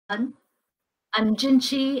I'm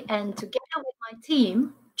Jinchi, and together with my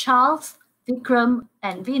team, Charles, Vikram,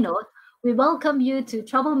 and Vinod, we welcome you to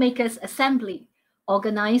Troublemakers Assembly,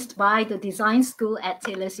 organized by the Design School at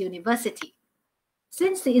Taylor's University.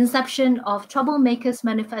 Since the inception of Troublemakers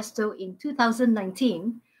Manifesto in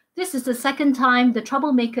 2019, this is the second time the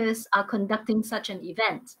Troublemakers are conducting such an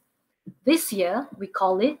event. This year, we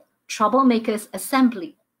call it Troublemakers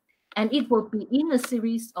Assembly, and it will be in a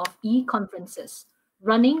series of e-conferences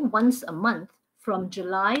running once a month from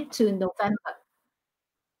July to November.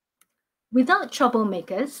 Without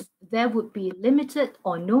troublemakers, there would be limited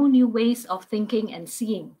or no new ways of thinking and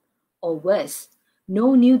seeing, or worse,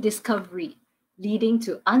 no new discovery, leading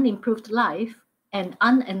to unimproved life and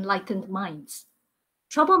unenlightened minds.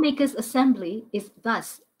 Troublemakers Assembly is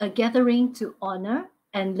thus a gathering to honor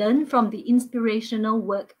and learn from the inspirational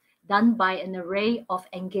work done by an array of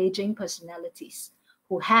engaging personalities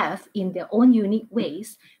who have, in their own unique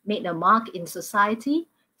ways, made a mark in society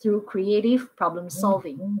through creative problem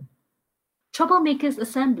solving. Troublemakers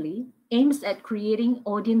Assembly aims at creating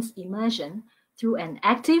audience immersion through an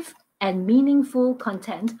active and meaningful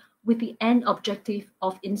content with the end objective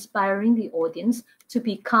of inspiring the audience to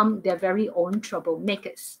become their very own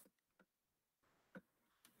troublemakers.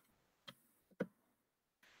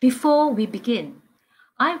 Before we begin,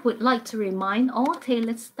 I would like to remind all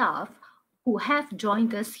Taylor staff who have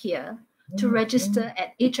joined us here to register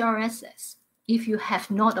at HRSS if you have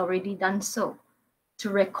not already done so, to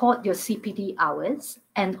record your CPD hours,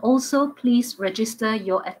 and also please register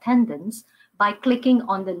your attendance by clicking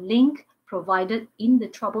on the link provided in the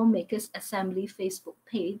Troublemakers Assembly Facebook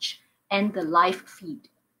page and the live feed.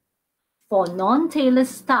 For non-Taylor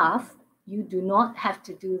staff, you do not have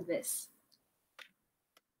to do this.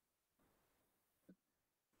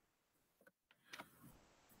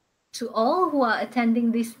 To all who are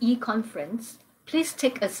attending this e-conference, please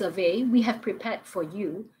take a survey we have prepared for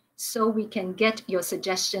you so we can get your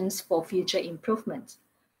suggestions for future improvement.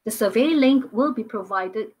 The survey link will be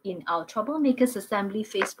provided in our Troublemakers Assembly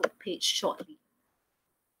Facebook page shortly.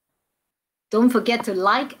 Don't forget to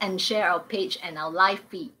like and share our page and our live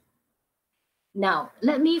feed. Now,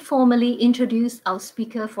 let me formally introduce our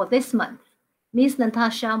speaker for this month, Ms.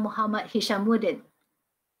 Natasha Muhammad Hishamuddin.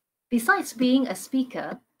 Besides being a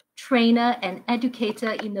speaker, trainer, and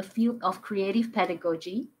educator in the field of creative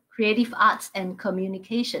pedagogy, creative arts, and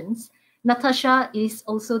communications, Natasha is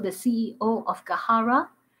also the CEO of Gahara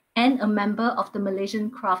and a member of the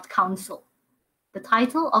Malaysian Craft Council. The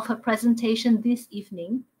title of her presentation this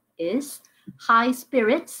evening is High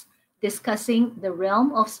Spirits, Discussing the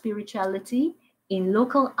Realm of Spirituality in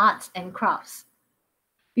Local Arts and Crafts.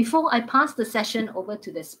 Before I pass the session over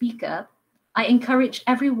to the speaker, I encourage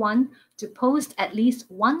everyone to post at least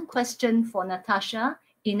one question for Natasha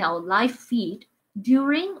in our live feed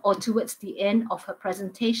during or towards the end of her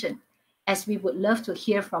presentation, as we would love to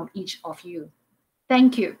hear from each of you.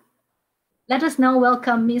 Thank you. Let us now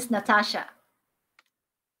welcome Ms. Natasha.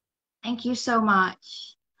 Thank you so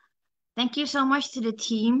much. Thank you so much to the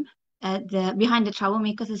team at behind the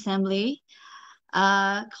Troublemakers Assembly.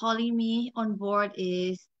 Calling me on board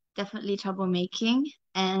is definitely troublemaking.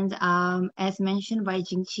 And as mentioned by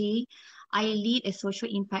Jingqi, I lead a social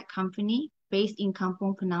impact company based in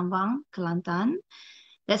Kampung Penambang, Kelantan,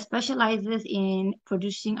 that specializes in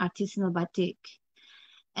producing artisanal batik.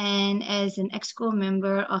 And as an EXCO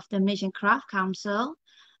member of the Malaysian Craft Council,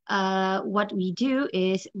 what we do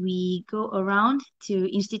is we go around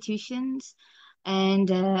to institutions and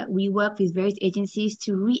we work with various agencies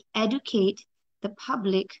to re-educate the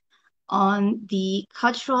public on the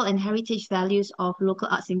cultural and heritage values of local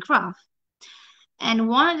arts and crafts. And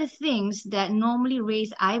one of the things that normally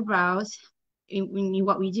raise eyebrows in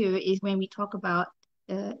what we do is when we talk about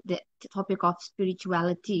the topic of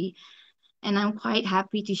spirituality. And I'm quite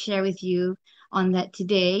happy to share with you on that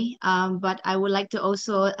today. But I would like to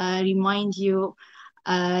also remind you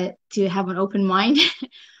to have an open mind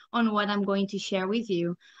on what I'm going to share with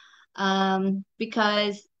you.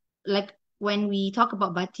 Because like when we talk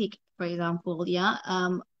about batik, for example,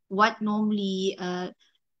 what normally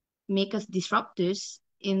make us disruptors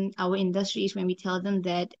in our industry is when we tell them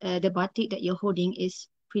that the batik that you're holding is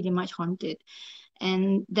pretty much haunted.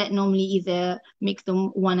 And that normally either makes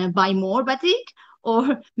them want to buy more batik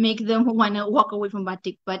or make them want to walk away from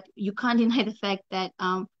batik. But you can't deny the fact that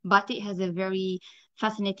batik has a very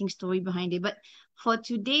fascinating story behind it. But for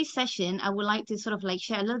today's session, I would like to sort of like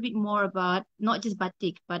share a little bit more about not just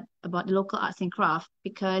batik, but about the local arts and craft,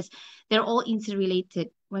 because they're all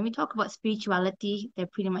interrelated. When we talk about spirituality, they're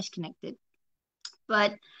pretty much connected.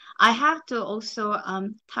 But I have to also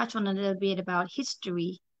touch on a little bit about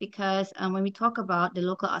history because when we talk about the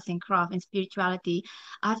local arts and craft and spirituality,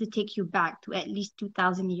 I have to take you back to at least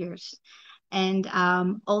 2000 years. And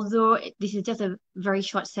although this is just a very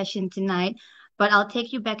short session tonight, but I'll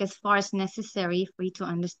take you back as far as necessary for you to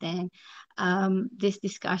understand this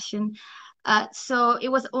discussion. So it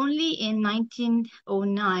was only in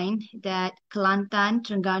 1909 that Kelantan,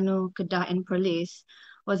 Terengganu, Kedah, and Perlis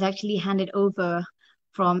was actually handed over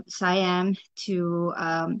from Siam to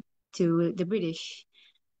the British.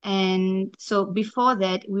 And so before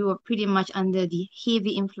that, we were pretty much under the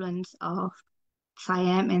heavy influence of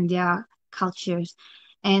Siam and their cultures.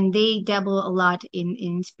 And they dabble a lot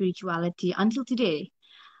in spirituality until today.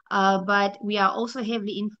 But we are also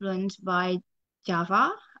heavily influenced by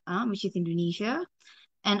Java, which is Indonesia.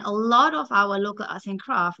 And a lot of our local arts and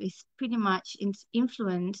craft is pretty much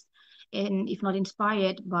influenced and if not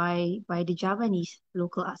inspired by the Javanese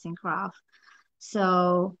local arts and craft.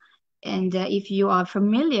 So, and if you are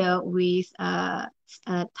familiar with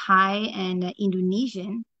Thai and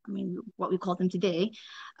Indonesian, I mean, what we call them today,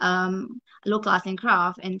 local arts and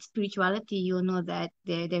craft and spirituality, you'll know that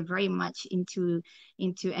they're very much into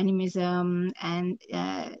animism, and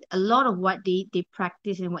a lot of what they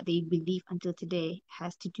practice and what they believe until today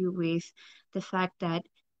has to do with the fact that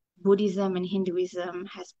Buddhism and Hinduism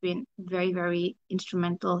has been very, very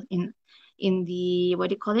instrumental in the what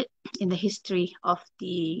do you call it, in the history of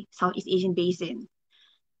the Southeast Asian basin.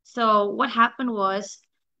 So what happened was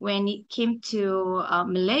when it came to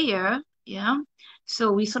Malaya, yeah,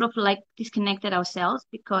 so we sort of like disconnected ourselves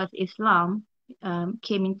because Islam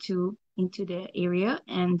came into the area,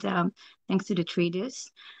 and thanks to the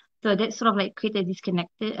traders. So that sort of like created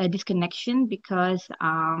a disconnection because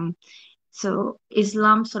so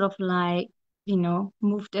Islam sort of like,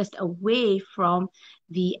 moved us away from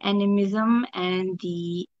the animism and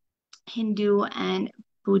the Hindu and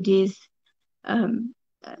Buddhist um,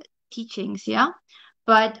 uh, teachings, yeah.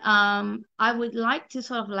 But I would like to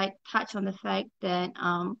sort of like touch on the fact that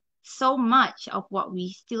so much of what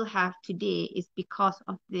we still have today is because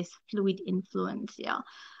of this fluid influence, yeah,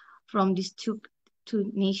 from these two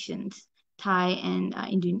nations, Thailand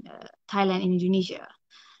and Indonesia.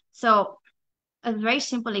 So a very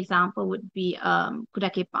simple example would be kuda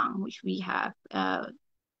kepang, which we have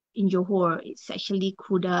in Johor. It's actually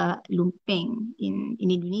kuda lumping in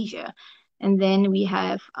Indonesia. And then we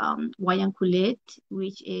have wayang kulit,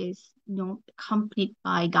 which is accompanied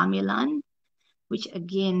by gamelan, which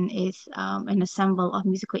again is an ensemble of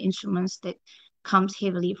musical instruments that comes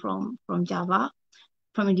heavily from Java,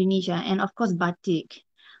 from Indonesia, and of course batik.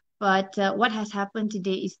 But what has happened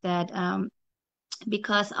today is that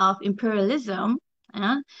because of imperialism,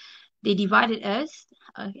 they divided us,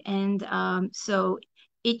 and so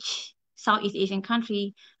each Southeast Asian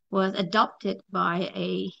country was adopted by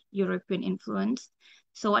a European influence.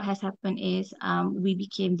 So what has happened is we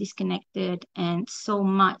became disconnected, and so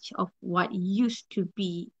much of what used to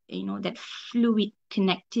be, that fluid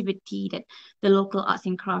connectivity that the local arts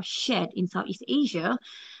and crafts shared in Southeast Asia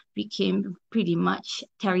became pretty much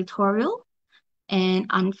territorial and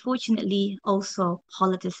unfortunately also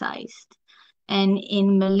politicized. And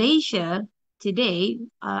in Malaysia today,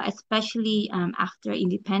 especially after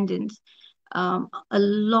independence, a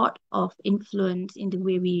lot of influence in the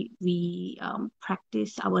way we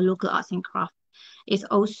practice our local arts and craft is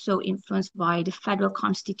also influenced by the federal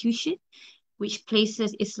constitution, which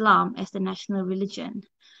places Islam as the national religion.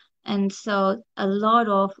 And so a lot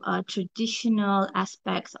of traditional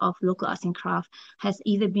aspects of local arts and craft has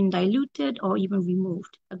either been diluted or even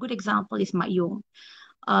removed. A good example is Mak Yong.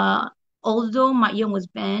 Uh, Although Mak Yong was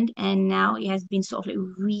banned and now it has been sort of like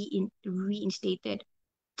reinstated,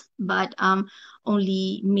 but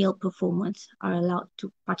only male performers are allowed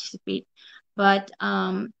to participate. But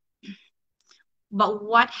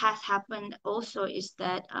what has happened also is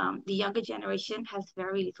that the younger generation has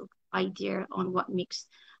very little idea on what makes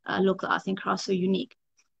local arts and crafts so unique.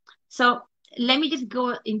 So let me just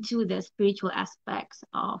go into the spiritual aspects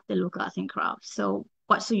of the local arts and crafts. So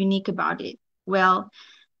what's so unique about it? Well,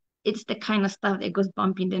 it's the kind of stuff that goes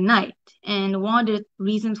bump in the night. And one of the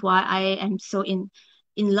reasons why I am so in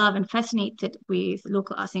love and fascinated with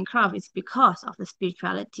local arts and craft is because of the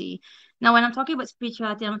spirituality. Now, when I'm talking about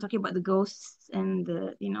spirituality, I'm not talking about the ghosts and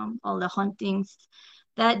the, all the hauntings.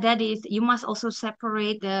 That is, you must also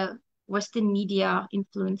separate the Western media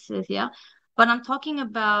influences, yeah. But I'm talking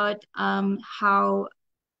about how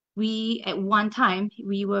we, at one time,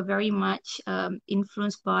 we were very much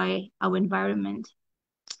influenced by our environment,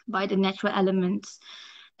 by the natural elements.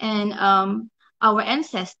 And our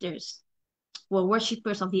ancestors were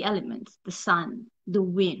worshippers of the elements, the sun, the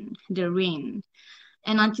wind, the rain.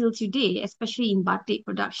 And until today, especially in batik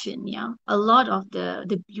production, yeah, a lot of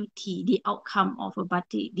the beauty, the outcome of a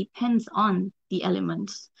batik depends on the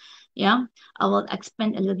elements. Yeah, I will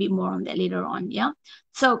expand a little bit more on that later on. Yeah.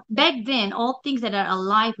 So back then, all things that are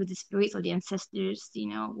alive with the spirits of the ancestors,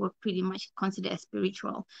 were pretty much considered as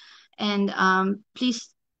spiritual. And please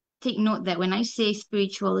take note that when I say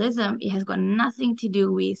spiritualism, it has got nothing to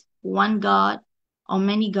do with one God or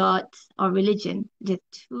many gods or religion. They're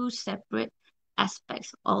two separate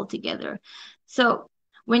aspects altogether. So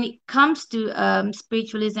when it comes to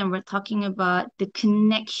spiritualism, we're talking about the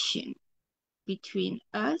connection between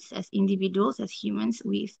us as individuals, as humans,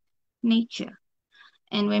 with nature.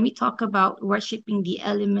 And when we talk about worshiping the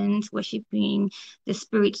elements, worshiping the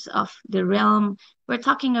spirits of the realm, we're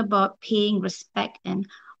talking about paying respect and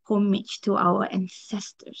homage to our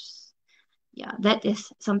ancestors. Yeah, that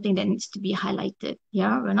is something that needs to be highlighted.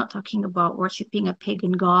 Yeah, we're not talking about worshiping a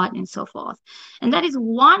pagan god and so forth. And that is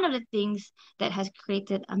one of the things that has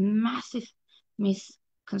created a massive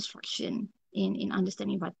misconstruction in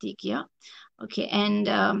understanding batik. Yeah. Okay. And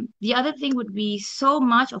the other thing would be so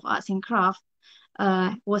much of arts and craft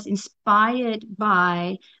was inspired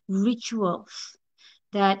by rituals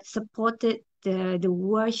that supported the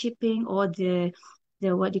worshipping or the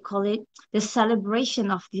what do you call it, the celebration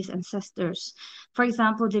of these ancestors. For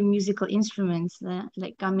example, the musical instruments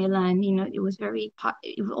like gamelan, it was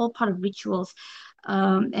it was all part of rituals.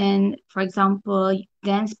 And for example,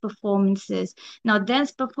 dance performances. Now,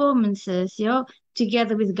 dance performances,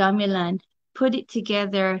 together with gamelan, put it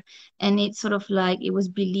together, and it's sort of like it was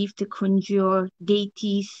believed to conjure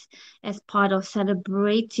deities as part of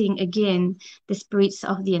celebrating again the spirits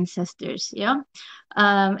of the ancestors. Yeah.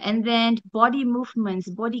 And then body movements,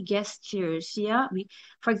 body gestures. Yeah.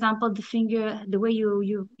 For example, the finger, the way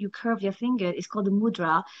you curve your finger is called the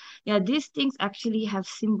mudra. Yeah. These things actually have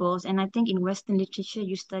symbols. And I think in Western literature,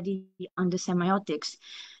 you study under semiotics.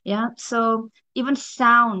 Yeah. So even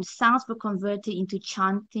sounds were converted into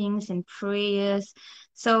chantings and prayers.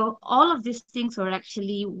 So all of these things were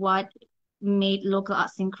actually what made local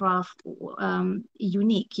arts and craft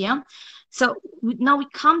unique. Yeah. So now we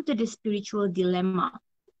come to the spiritual dilemma.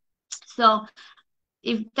 So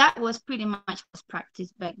if that was pretty much was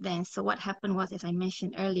practiced back then, so what happened was, as I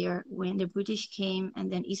mentioned earlier, when the British came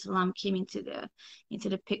and then Islam came into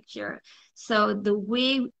the picture. So the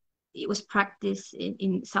way it was practiced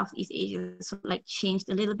in Southeast Asia sort of like changed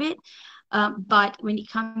a little bit. But when it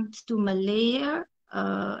comes to Malaya,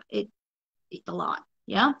 it's a lot.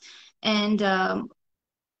 Yeah. And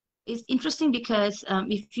it's interesting because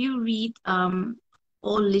if you read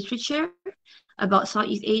old literature about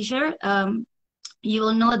Southeast Asia, you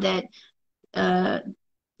will know that uh,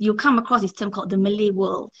 you come across this term called the Malay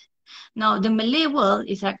world. Now, the Malay world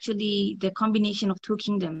is actually the combination of two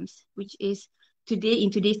kingdoms, which is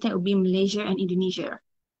in today's time, it would be Malaysia and Indonesia.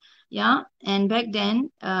 Yeah. And back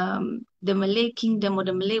then, the Malay kingdom or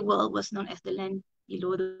the Malay world was known as the land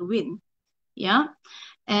below the wind. Yeah.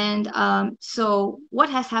 And so what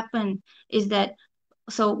has happened is that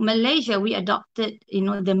Malaysia, we adopted,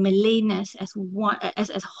 the Malayness as one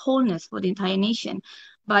as wholeness for the entire nation.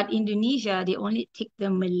 But Indonesia, they only take the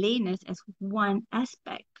Malayness as one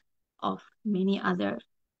aspect of many other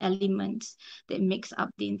elements that makes up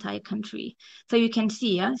the entire country. So you can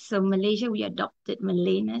see, yeah. So Malaysia, we adopted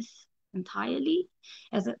Malayness entirely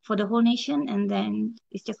for the whole nation, and then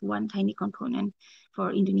it's just one tiny component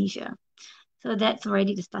for Indonesia. So that's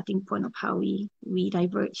already the starting point of how we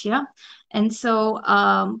diverge, yeah. And so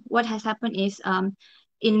what has happened is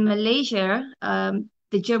in Malaysia,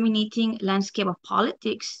 the germinating landscape of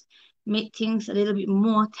politics made things a little bit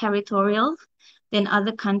more territorial than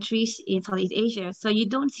other countries in Southeast Asia. So you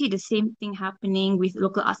don't see the same thing happening with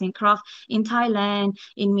local arts and craft in Thailand,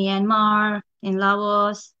 in Myanmar, in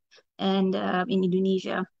Laos, and in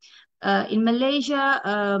Indonesia. In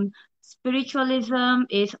Malaysia, spiritualism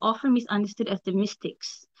is often misunderstood as the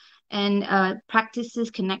mystics and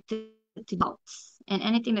practices connected to cults. And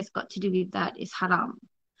anything that's got to do with that is haram.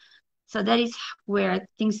 So that is where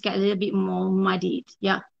things get a little bit more muddied.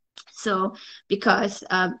 Yeah. So because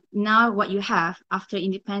now what you have after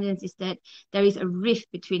independence is that there is a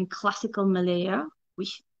rift between classical Malaya,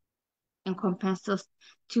 which encompasses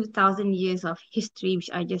 2,000 years of history, which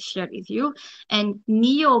I just shared with you, and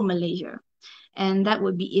Neo-Malaysia, and that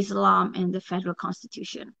would be Islam and the federal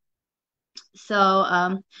constitution.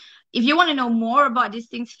 So if you want to know more about these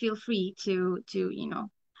things, feel free to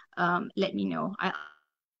let me know.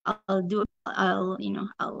 I'll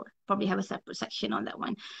probably have a separate section on that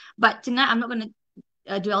one. But tonight I'm not going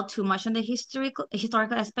to dwell too much on the historical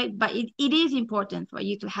aspect, but it is important for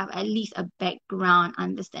you to have at least a background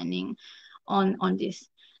understanding on this.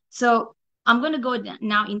 So I'm going to go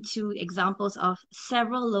now into examples of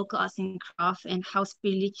several local arts and craft and how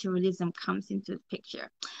spiritualism comes into the picture.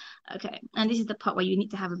 Okay, and this is the part where you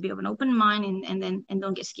need to have a bit of an open mind and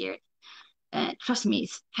don't get scared. Trust me,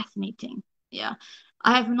 it's fascinating. Yeah,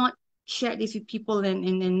 I have not shared this with people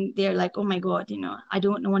and then they're like, oh my God, I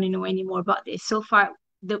don't want to know any more about this. So far,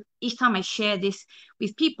 each time I share this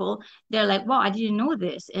with people, they're like, wow, I didn't know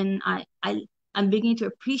this. And I'm beginning to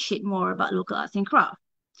appreciate more about local arts and craft.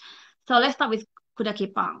 So let's start with Kuda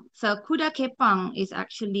Kepang. So Kuda Kepang is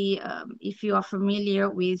actually, if you are familiar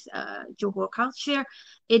with Johor culture,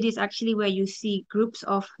 it is actually where you see groups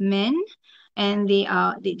of men and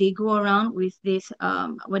they go around with this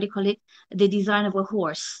what do you call it? The design of a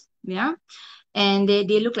horse. Yeah. And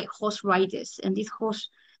they look like horse riders. And this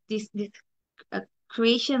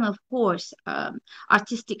creation of horse,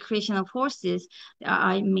 artistic creation of horses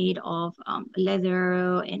are made of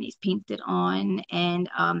leather and is painted on. And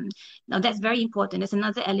now that's very important. There's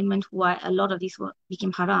another element why a lot of these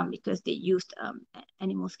became haram because they used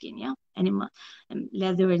animal skin, yeah, animal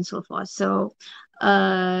leather and so forth. So,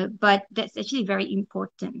 but that's actually very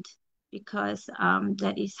important because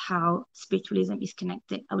that is how spiritualism is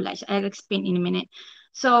connected. I'll explain in a minute.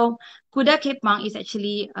 So Kuda Kepang is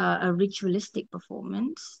actually a ritualistic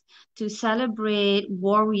performance to celebrate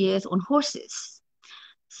warriors on horses.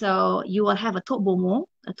 So you will have a Tok Bomo.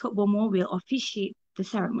 A Tok Bomo will officiate the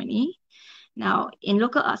ceremony. Now, in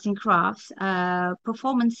local arts and crafts,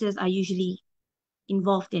 performances are usually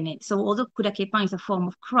involved in it. So although Kuda Kepang is a form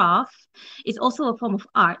of craft, it's also a form of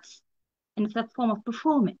art and it's a form of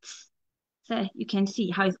performance. So you can see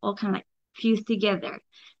how it's all kind of like fused together.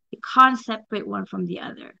 You can't separate one from the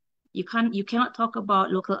other. You cannot talk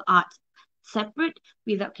about local art separate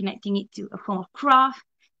without connecting it to a form of craft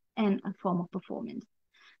and a form of performance.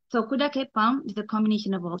 So Kuda Kepang is a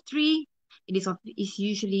combination of all three. Is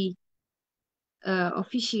usually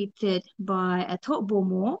officiated by a Tok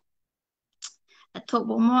Bomo. A Tok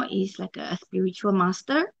Bomo is like a spiritual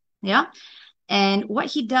master, yeah. And what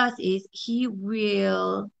he does is he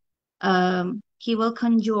will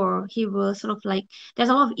conjure, he will sort of like, there's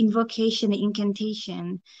a lot of invocation and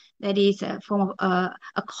incantation that is a form of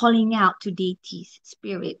a calling out to deities,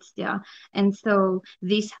 spirits, yeah. And so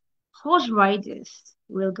these horse riders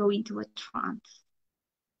will go into a trance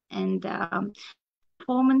and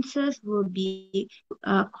performances will be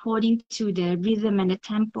according to the rhythm and the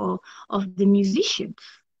tempo of the musicians.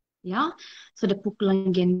 Yeah, so the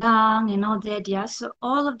pukulan gendang and all that, yeah. So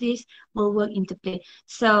all of this will work into play.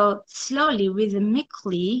 So slowly,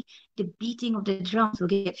 rhythmically, the beating of the drums will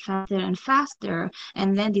get faster and faster,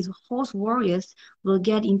 and then these horse warriors will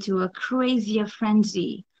get into a crazier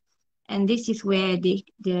frenzy. And this is where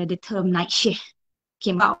the term night shift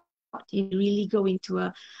came out. It really go into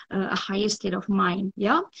a higher state of mind,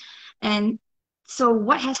 yeah. And so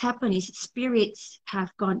what has happened is spirits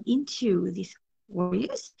have gone into these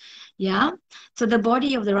warriors, yeah. So the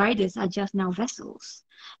body of the riders are just now vessels.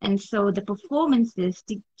 And so the performances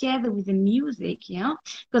together with the music, yeah,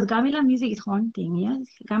 because gamelan music is haunting, yeah.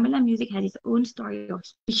 Gamelan music has its own story of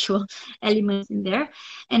spiritual elements in there.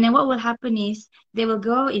 And then what will happen is they will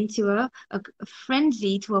go into a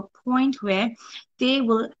frenzy to a point where they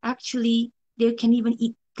can even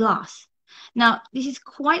eat glass. Now, this is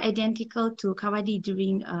quite identical to Kawadi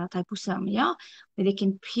during Taipusam, yeah, where they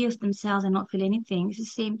can pierce themselves and not feel anything. It's the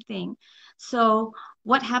same thing. So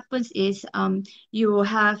what happens is you will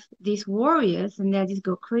have these warriors and they'll just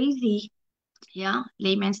go crazy, yeah,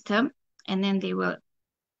 layman's term, and then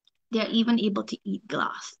they're even able to eat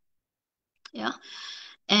glass, yeah,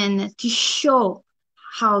 and to show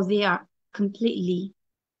how they are completely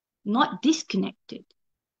not disconnected,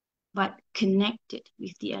 but connected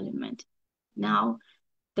with the element. Now,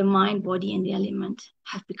 the mind, body, and the element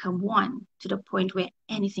have become one to the point where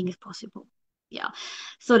anything is possible. Yeah.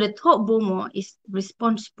 So the Tok Bomo is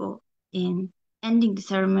responsible in ending the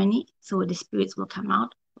ceremony. So the spirits will come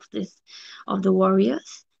out of the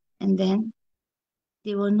warriors, and then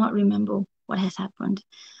they will not remember what has happened.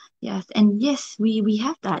 Yes, and yes, we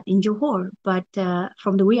have that in Johor, but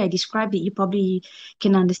from the way I described it, you probably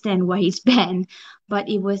can understand why it's banned. But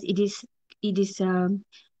it is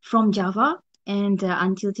from Java, and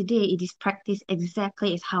until today, it is practiced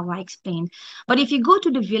exactly as how I explained. But if you go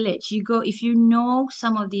to the village, if you know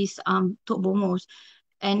some of these Tok Bomos,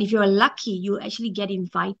 and if you're lucky, you'll actually get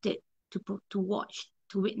invited to watch,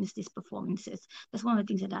 to witness these performances. That's one of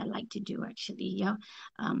the things that I like to do, actually. Yeah,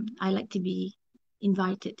 I like to be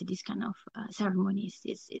invited to these kind of ceremonies.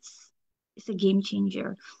 It's it's a game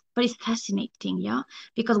changer. But it's fascinating, yeah,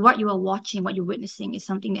 because what you are watching, what you're witnessing, is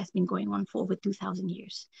something that's been going on for over 2,000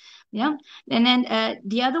 years, yeah. And then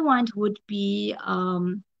the other one would be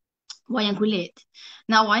wayang kulit.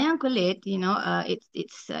 Now, wayang kulit,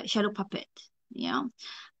 it's shadow puppet. Yeah,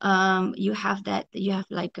 you have that. You have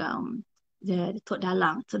like the Tok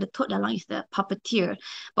Dalang. So the Tok Dalang is the puppeteer.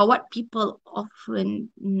 But what people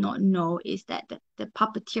often not know is that the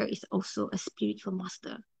puppeteer is also a spiritual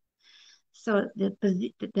master. So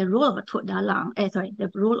the role of a Tok Dalang, the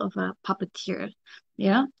role of a puppeteer,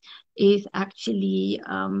 yeah, is actually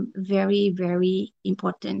very, very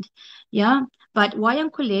important. Yeah, but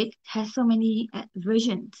wayang kulit has so many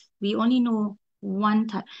versions. We only know one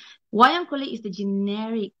type. Wayang kulit is the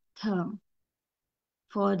generic term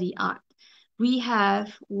for the art. We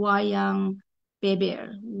have wayang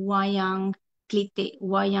beber, wayang klitik,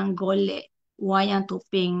 wayang golek, wayang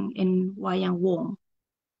topeng, and wayang wong.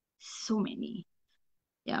 So many.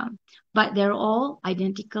 Yeah, but they're all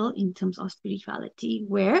identical in terms of spirituality,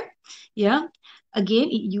 where, yeah, again,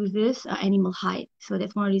 it uses animal hide. So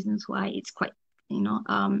that's one of the reasons why it's quite,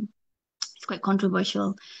 it's quite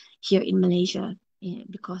controversial here in Malaysia,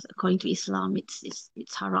 because according to Islam, it's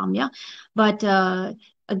haram, yeah. But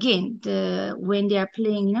again, when they are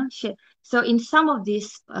playing, so in some of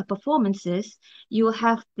these performances, you will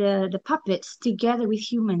have the puppets together with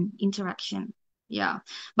human interaction. Yeah,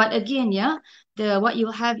 but again, yeah, what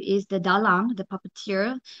you'll have is the dalang, the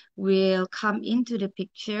puppeteer, will come into the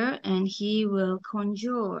picture and he will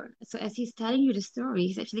conjure. So as he's telling you the story,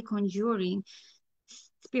 he's actually conjuring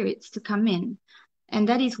spirits to come in. And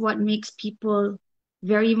that is what makes people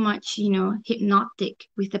very much, hypnotic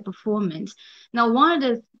with the performance. Now, one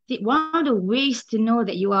of the ways to know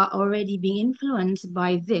that you are already being influenced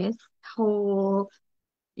by this whole,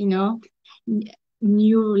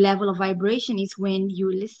 new level of vibration is when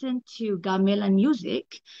you listen to gamelan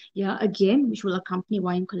music, yeah, again, which will accompany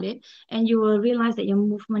wayang kulit, and you will realize that your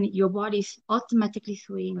movement, your body is automatically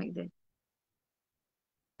swaying like this.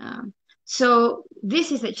 So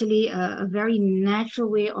this is actually a very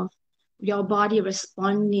natural way of your body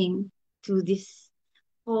responding to this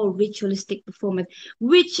whole ritualistic performance,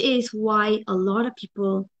 which is why a lot of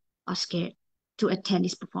people are scared to attend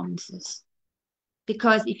these performances.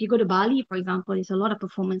 Because if you go to Bali, for example, there's a lot of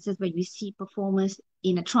performances where you see performers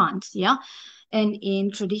in a trance, yeah? And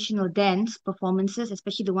in traditional dance performances,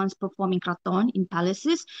 especially the ones performing kraton in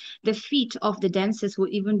palaces, the feet of the dancers will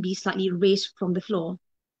even be slightly raised from the floor.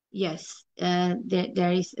 Yes,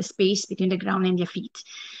 there is a space between the ground and their feet.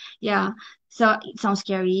 Yeah, so it sounds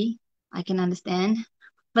scary. I can understand.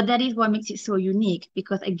 But that is what makes it so unique,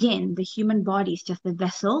 because again, the human body is just a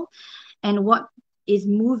vessel, and what is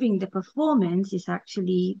moving the performance is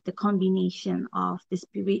actually the combination of the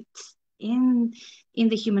spirits in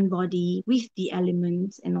the human body with the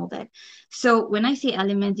elements and all that. So when I say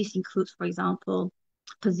elements, this includes, for example,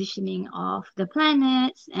 positioning of the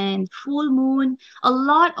planets and full moon. A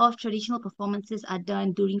lot of traditional performances are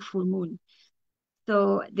done during full moon.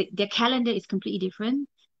 So their calendar is completely different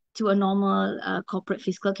to a normal corporate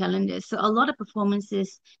fiscal calendar. So a lot of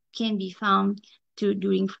performances can be found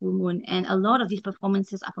during full moon, and a lot of these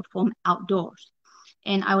performances are performed outdoors.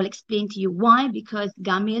 And I will explain to you why, because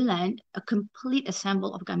gamelan, a complete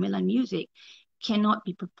ensemble of gamelan music, cannot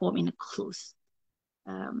be performed in a closed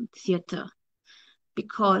theater,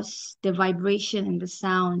 because the vibration and the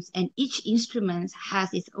sounds and each instrument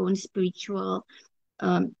has its own spiritual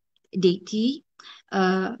deity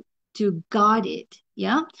to guard it,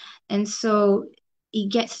 yeah. And so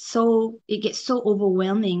it gets so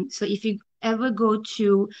overwhelming. So if you ever go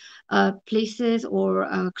to places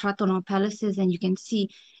or kraton or palaces, and you can see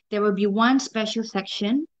there will be one special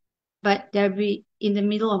section, but there'll be in the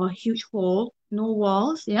middle of a huge hall, no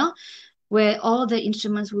walls, yeah, where all the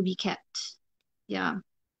instruments will be kept. Yeah.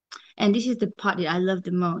 And this is the part that I love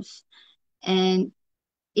the most. And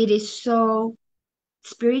it is so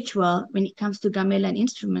spiritual when it comes to gamelan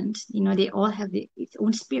instruments. They all have its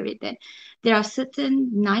own spirit, that there are certain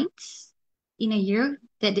nights in a year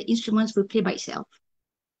that the instruments will play by itself.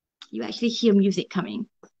 You actually hear music coming.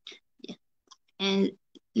 Yeah. And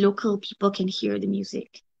local people can hear the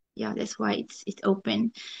music. Yeah, that's why it's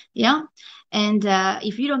open. Yeah. And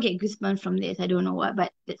if you don't get goosebumps from this, I don't know what,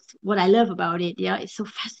 but that's what I love about it. Yeah, it's so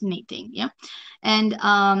fascinating. Yeah. And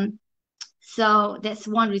so that's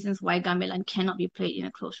one reason why gamelan cannot be played in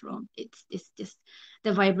a closed room. It's just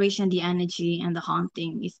the vibration, the energy, and the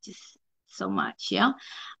haunting is just so much. Yeah.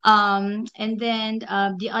 And then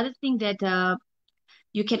the other thing that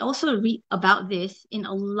you can also read about this in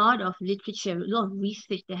a lot of literature, a lot of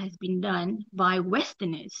research that has been done by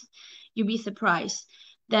Westerners. You'll be surprised.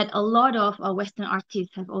 that a lot of Western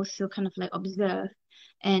artists have also kind of like observed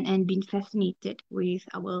and been fascinated with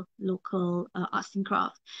our local arts and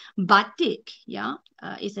crafts. Batik, yeah,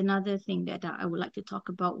 is another thing that I would like to talk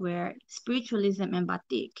about, where spiritualism and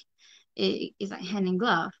batik is like hand in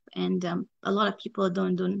glove, and a lot of people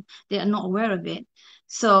they are not aware of it.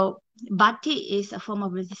 So batik is a form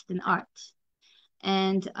of resistant art,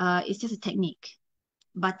 and it's just a technique.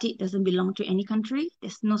 Batik doesn't belong to any country.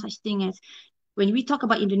 There's no such thing as, when we talk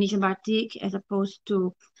about Indonesian batik as opposed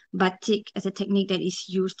to batik as a technique that is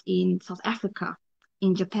used in South Africa,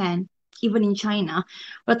 in Japan, even in China,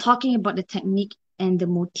 we're talking about the technique and the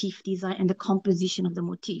motif design and the composition of the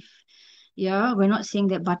motif. Yeah, we're not saying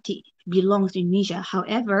that batik belongs to Indonesia.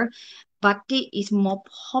 However, batik is more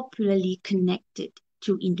popularly connected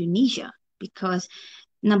to Indonesia because,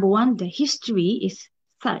 number one, the history is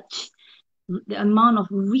such, the amount of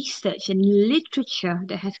research and literature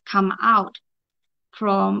that has come out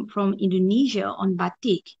from Indonesia on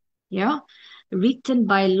batik, yeah, written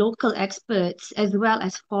by local experts as well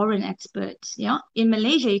as foreign experts. Yeah, in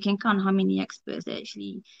Malaysia, you can count how many experts that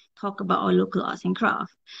actually talk about our local arts and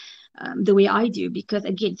craft. The way I do, because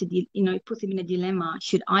again, it puts him in a dilemma.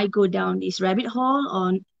 Should I go down this rabbit hole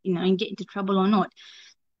or and get into trouble or not?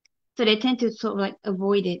 So they tend to sort of like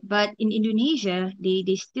avoid it. But in Indonesia,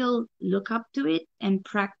 they still look up to it and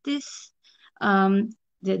practice um,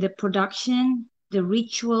 the production, the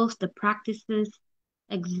rituals, the practices,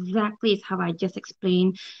 exactly as how I just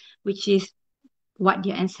explained, which is what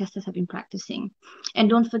their ancestors have been practicing. And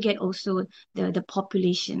don't forget also the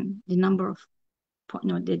population, the number of,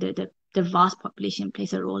 the vast population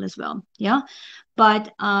plays a role as well. Yeah.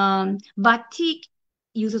 But batik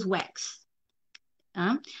uses wax.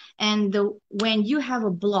 And when you have a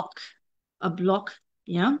block,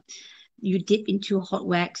 yeah, you dip into hot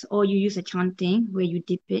wax, or you use a chanting where you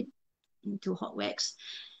dip it into hot wax.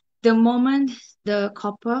 The moment the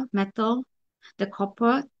copper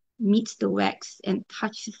meets the wax and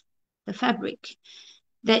touches the fabric,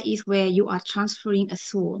 that is where you are transferring a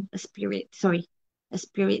spirit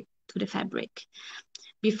to the fabric.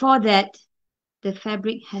 Before that, the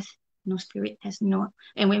fabric has no spirit,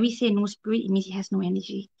 and when we say no spirit, it means it has no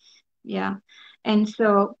energy. Yeah. And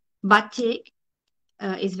so batik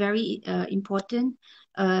is very important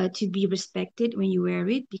to be respected when you wear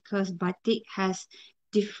it, because batik has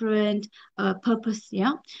different purpose.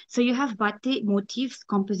 Yeah. So you have batik motifs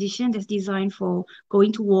composition that's designed for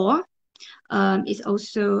going to war. There's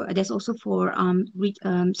also for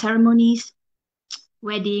ceremonies,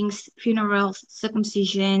 weddings, funerals,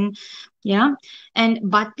 circumcision. Yeah. And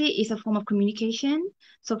batik is a form of communication.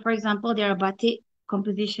 So for example, there are batik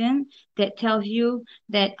composition that tells you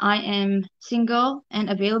that I am single and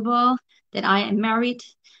available, that I am married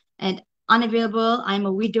and unavailable, I'm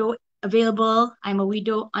a widow available, I'm a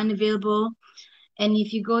widow unavailable. And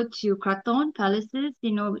if you go to kraton palaces,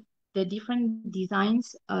 the different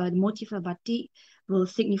designs, the motif of batik will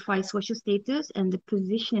signify social status and the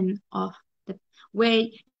position of the where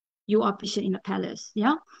you are positioned in a palace.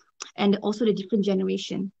 Yeah. And also the different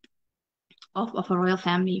generation of a royal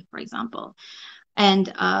family, for example. And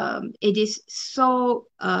it is so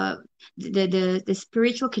the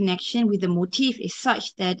spiritual connection with the motif is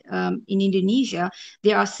such that in Indonesia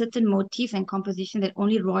there are certain motifs and composition that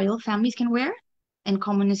only royal families can wear and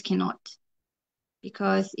commoners cannot,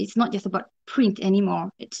 because it's not just about print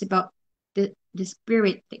anymore, it's about the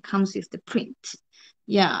spirit that comes with the print.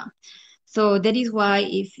 Yeah. So that is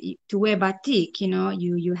why to wear batik,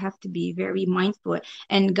 you have to be very mindful.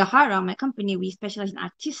 And Gahara, my company, we specialize in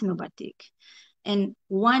artisanal batik. And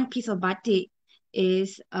one piece of batik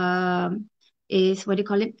is what do you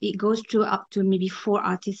call it? It goes through up to maybe 4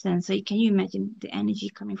 artisans. So can you imagine the energy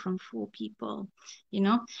coming from 4 people,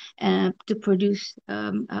 to produce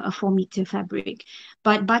a 4-meter fabric?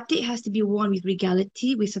 But batik has to be worn with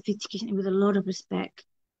regality, with sophistication, and with a lot of respect.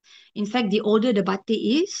 In fact, the older the batik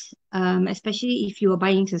is, especially if you are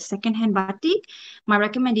buying a second-hand batik, my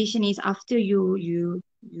recommendation is after you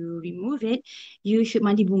remove it, you should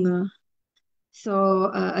mandi bunga. So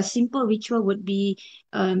a simple ritual would be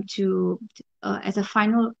you have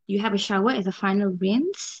a shower, as a final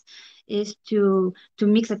rinse, is to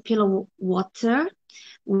mix a pill of water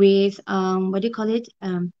with what do you call it?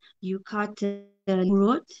 You cut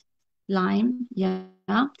root, lime, yeah,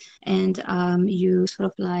 and you sort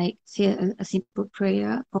of like say a simple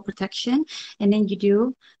prayer for protection, and then you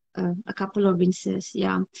do a couple of rinses.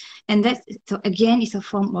 Yeah. And that's, so again, it's a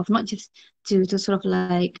form of not just to sort of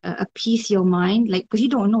like appease your mind, like, because you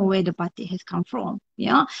don't know where the batik has come from.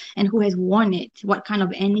 Yeah. And who has worn it, what kind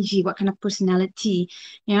of energy, what kind of personality.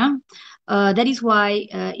 Yeah. That is why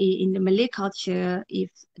in the Malay culture, if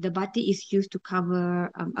the batik is used to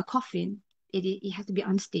cover a coffin, it has to be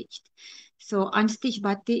unstitched. So unstitched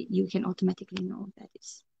batik, you can automatically know that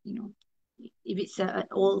it's, if it's an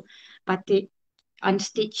old batik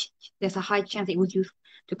unstitched, there's a high chance it was used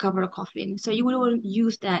to cover a coffin. So you will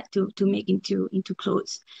use that to make into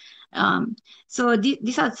clothes. So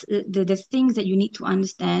these are the things that you need to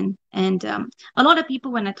understand. And a lot of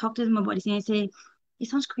people, when I talk to them about this, they say, it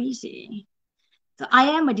sounds crazy. So I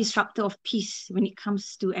am a disruptor of peace when it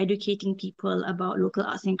comes to educating people about local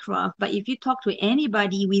arts and craft. But if you talk to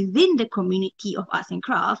anybody within the community of arts and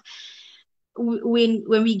craft, when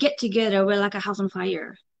we get together, we're like a house on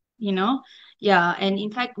fire, you know? Yeah, and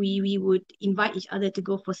in fact, we would invite each other to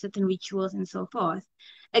go for certain rituals and so forth.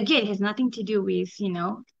 Again, it has nothing to do with,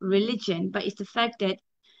 religion, but it's the fact that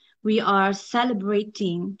we are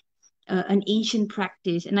celebrating an ancient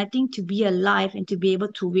practice. And I think to be alive and to be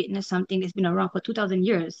able to witness something that's been around for 2000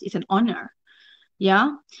 years is an honor.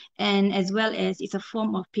 Yeah. And as well as it's a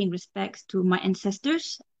form of paying respects to my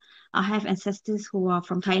ancestors. I have ancestors who are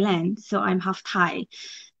from Thailand, so I'm half Thai.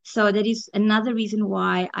 So that is another reason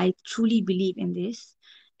why I truly believe in this.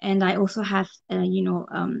 And I also have,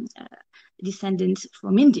 descendants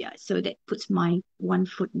from India. So that puts my one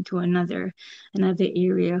foot into another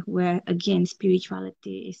area where again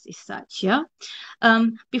spirituality is such. Yeah.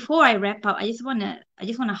 Before I wrap up, I just wanna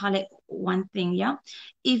highlight one thing. Yeah.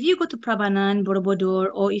 If you go to Prabanan, Borobudur,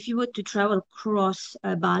 or if you were to travel across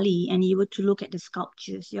Bali and you were to look at the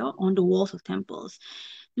sculptures, yeah, on the walls of temples,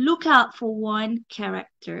 look out for one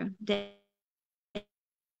character that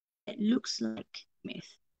looks like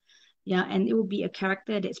myth. Yeah, and it will be a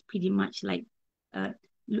character that's pretty much like uh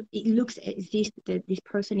it looks as if this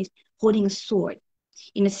person is holding a sword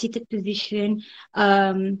in a seated position,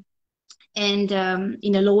 um and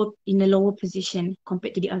in a lower position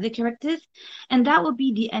compared to the other characters, and that would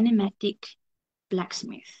be the enigmatic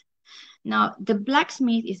blacksmith. Now, the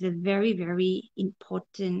blacksmith is a very, very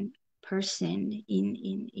important person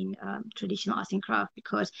in traditional arts and craft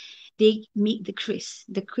because they make the kris.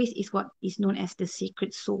 The kris is what is known as the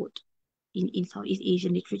sacred sword in Southeast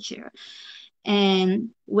Asian literature.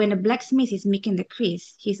 And when a blacksmith is making the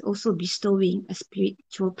kris, he's also bestowing a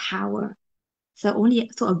spiritual power. So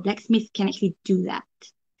a blacksmith can actually do that.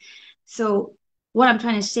 So what I'm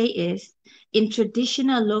trying to say is, in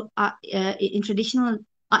traditional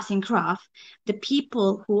arts and craft, the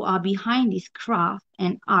people who are behind this craft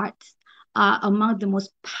and arts are among the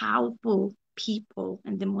most powerful people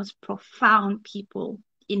and the most profound people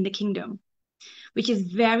in the kingdom, which is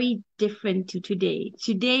very different to today.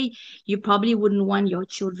 Today, you probably wouldn't want your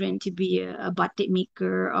children to be a batik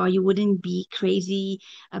maker, or you wouldn't be crazy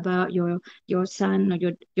about your son or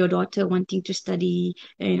your daughter wanting to study,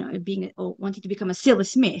 being or wanting to become a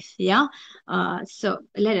silversmith. Yeah. So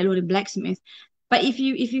let alone a blacksmith. But if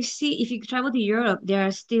you travel to Europe, there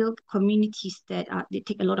are still communities that they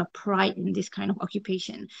take a lot of pride in this kind of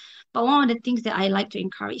occupation. But one of the things that I like to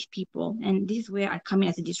encourage people, and this is where I come in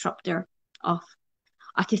as a disruptor of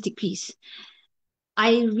artistic piece,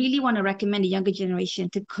 I really want to recommend the younger generation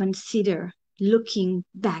to consider looking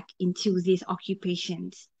back into these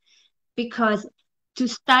occupations, because to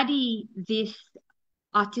study this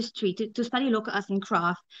artistry, to study local arts and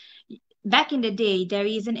craft, back in the day, there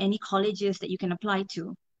isn't any colleges that you can apply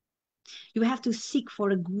to. You have to seek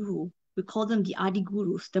for a guru. We call them the Adi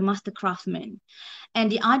Gurus, the master craftsmen.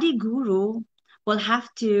 And the Adi Guru will have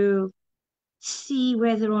to see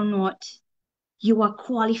whether or not you are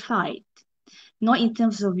qualified, not in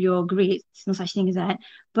terms of your grades, no such thing as that,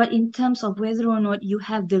 but in terms of whether or not you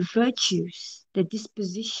have the virtues, the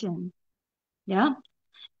disposition, yeah,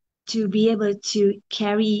 to be able to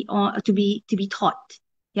carry on, to be taught.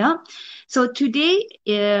 Yeah. So today,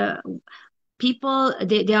 there are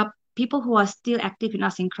people who are still active in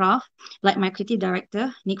arts and craft, like my creative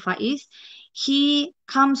director, Nick Faiz. He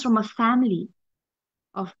comes from a family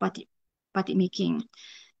of batik making.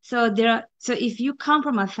 So if you come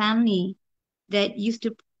from a family that used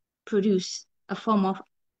to produce a form of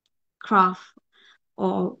craft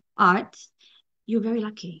or art, you're very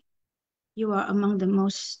lucky. You are among the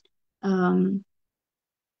most,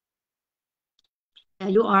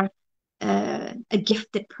 you are a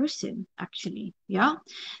gifted person, actually. Yeah.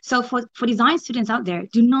 So for design students out there,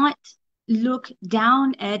 do not look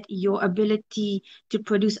down at your ability to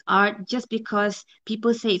produce art just because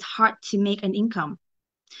people say it's hard to make an income.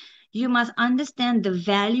 you must understand the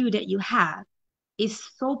value that you have is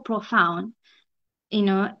so profound,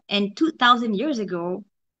 and 2000 years ago,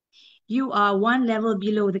 you are one level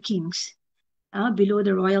below the kings, below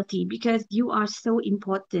the royalty, because you are so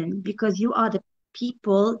important, because you are the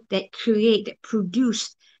people that create, that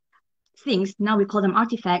produce things, now we call them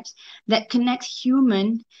artifacts, that connect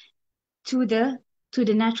human to the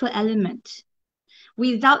natural element.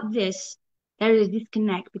 Without this, there is a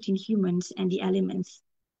disconnect between humans and the elements.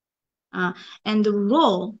 And the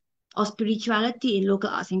role of spirituality in local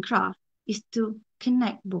arts and craft is to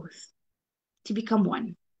connect both, to become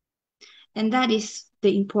one. And that is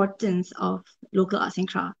the importance of local arts and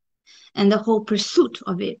craft. And the whole pursuit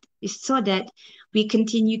of it is so that we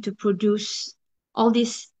continue to produce all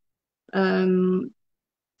these, whether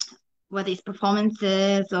it's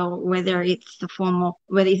performances or whether it's the form of,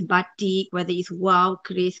 whether it's batik, whether it's wow,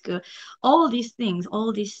 kreska, all these things,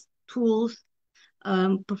 all these tools,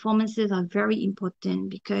 performances are very important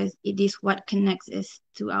because it is what connects us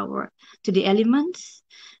to the elements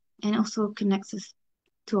and also connects us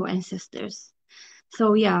to our ancestors.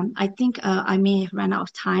 So yeah, I think I may have run out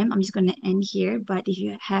of time. I'm just going to end here, but if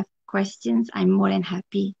you have questions, I'm more than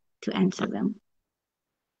happy to answer them.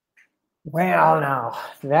 Well, now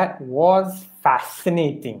that was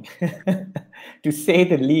fascinating, to say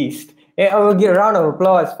the least. I will give a round of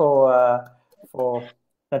applause for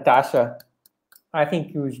Natasha. I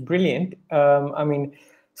think it was brilliant. I mean,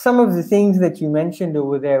 some of the things that you mentioned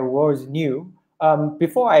over there was new.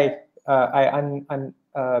 Before I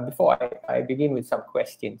begin with some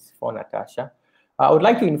questions for Natasha, I would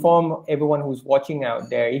like to inform everyone who's watching out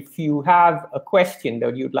there, if you have a question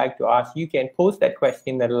that you'd like to ask, you can post that question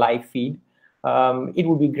in the live feed. It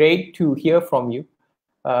would be great to hear from you.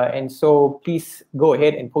 And so please go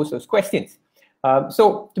ahead and post those questions.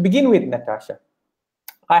 So to begin with, Natasha,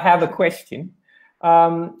 I have a question. Based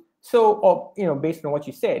on what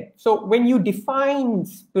you said, so when you define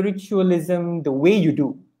spiritualism the way you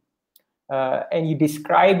do, and you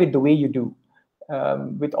describe it the way you do,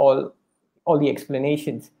 with all the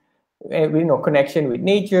explanations, connection with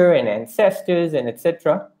nature and ancestors and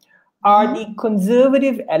etc., are the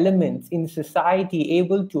conservative elements in society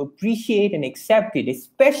able to appreciate and accept it,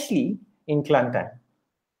 especially in Kelantan?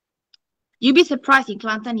 You'd be surprised, in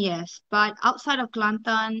Kelantan, yes, but outside of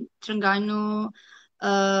Kelantan, Terengganu,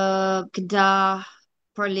 Kedah,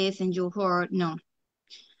 Perlis, and Johor, no,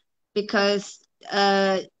 because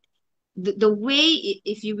the way,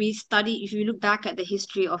 if you look back at the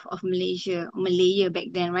history of Malaya back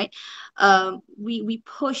then, right? We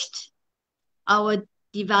pushed our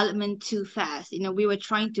development too fast. We were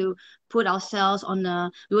trying to put ourselves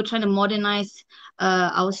we were trying to modernize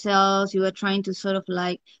ourselves. We were trying to sort of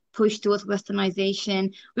like push towards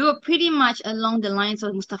westernization. We were pretty much along the lines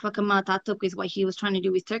of Mustafa Kemal Atatürk, is what he was trying to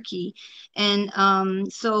do with Turkey. And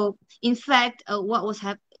so in fact, what was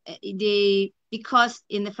happening, because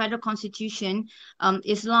in the federal constitution,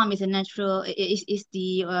 Islam is the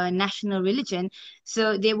national religion.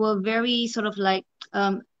 So they were very sort of like,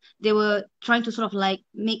 they were trying to sort of like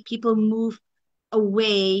make people move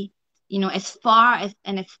away, as far as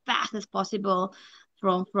and as fast as possible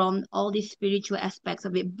from all these spiritual aspects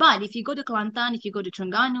of it. But if you go to Kelantan, if you go to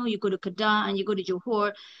Terengganu, you go to Kedah, and you go to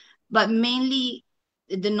Johor, but mainly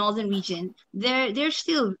the northern region, there's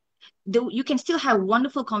still, you can still have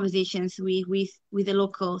wonderful conversations with the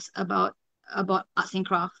locals about arts and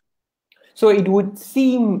craft. So it would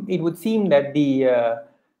seem that the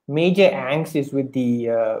major angst is with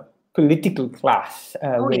the political class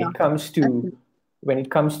when it comes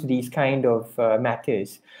to these kind of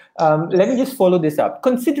matters. Let me just follow this up.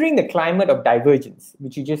 Considering the climate of divergence,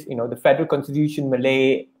 which you just, the federal constitution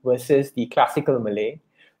Malay versus the classical Malay,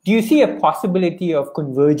 do you see a possibility of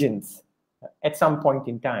convergence at some point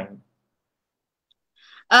in time?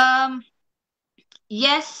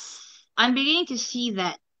 Yes, I'm beginning to see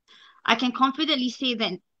that. I can confidently say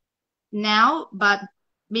that now, but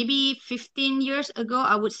maybe 15 years ago,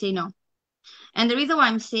 I would say no. And the reason why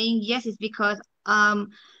I'm saying yes is because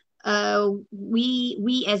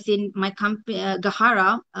we as in my company,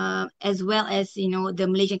 Gahara, as well as the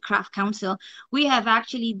Malaysian Craft Council, we have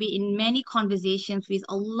actually been in many conversations with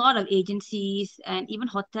a lot of agencies and even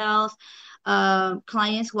hotels,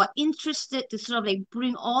 clients who are interested to sort of like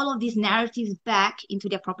bring all of these narratives back into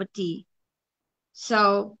their property.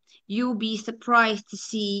 So you'll be surprised to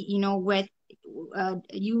see, where I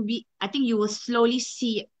think you will slowly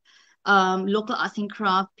see local arts and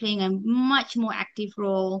craft playing a much more active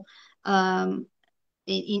role in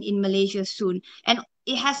Malaysia soon. And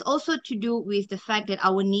it has also to do with the fact that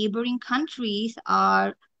our neighboring countries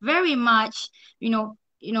are very much,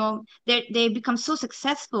 they become so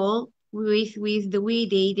successful with the way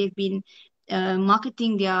they've been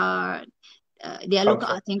marketing their local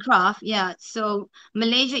Culture. arts and craft. Yeah, so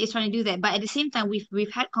Malaysia is trying to do that, but at the same time,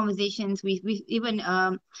 we've had conversations with even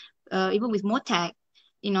with Motec,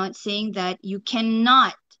 saying that you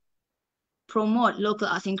cannot promote local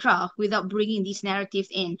arts and craft without bringing these narratives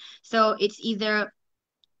in. So it's either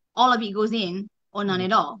all of it goes in or none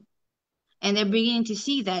at all. And they're beginning to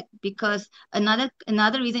see that, because another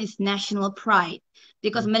reason is national pride.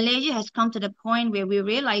 Because Malaysia has come to the point where we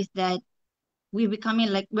realize that we're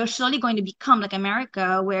slowly going to become like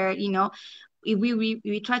America, where if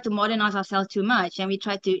we try to modernize ourselves too much, and we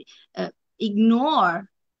try to ignore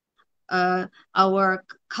our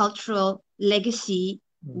cultural legacy,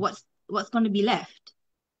 what's going to be left?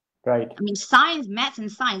 Right. I mean, science, maths,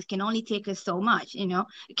 and science can only take us so much.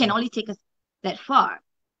 It can only take us that far.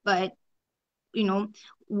 But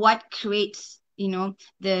what creates the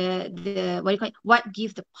what do you call it? What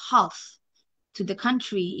gives the pulse to the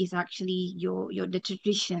country is actually the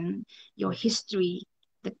tradition, your history,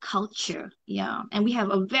 the culture. Yeah, and we have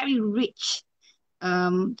a very rich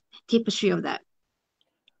tapestry of that.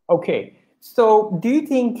 Okay. So do you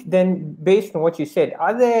think then, based on what you said,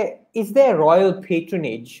 is there royal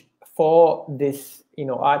patronage for this,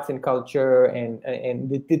 arts and culture and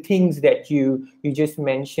the things that you just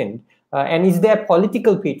mentioned? And is there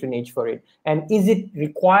political patronage for it? And is it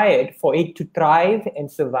required for it to thrive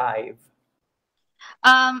and survive?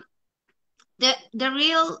 The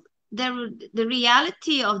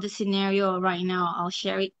reality of the scenario right now, I'll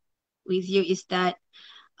share it with you, is that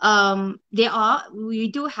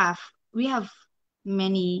we have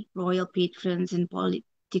many royal patrons and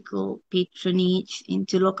political patronage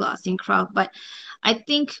into local arts and craft, but I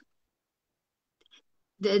think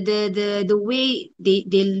the way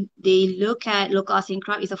they look at local arts and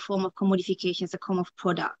craft is a form of commodification, it's a form of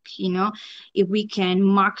product. If we can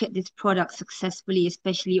market this product successfully,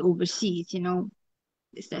 especially overseas,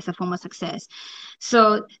 that's a form of success.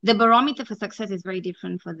 So the barometer for success is very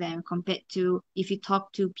different for them compared to if you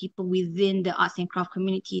talk to people within the arts and craft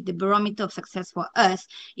community. The barometer of success for us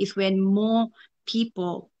is when more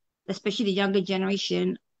people, especially the younger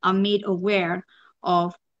generation, are made aware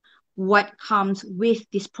of what comes with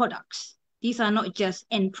these products. These are not just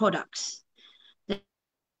end products. There's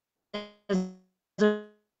a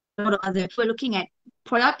lot of other. We're looking at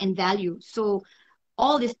product and value. So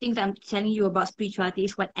all these things I'm telling you about spirituality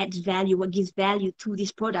is what adds value, what gives value to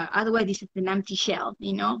this product. Otherwise, this is an empty shell,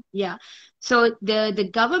 Yeah. So the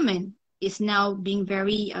government is now being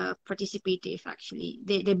very participative, actually.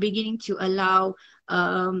 They're beginning to allow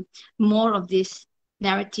more of this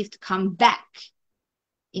narrative to come back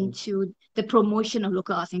into the promotion of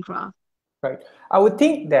local arts and craft. Right. I would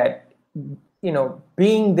think that,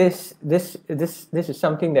 being this is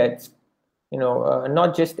something that's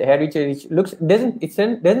not just heritage.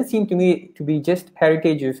 Doesn't seem to me to be just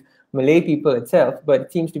heritage of Malay people itself, but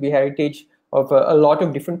it seems to be heritage of a lot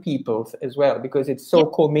of different peoples as well, because it's so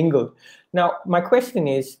commingled. Now, my question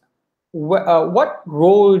is, what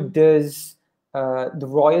role does the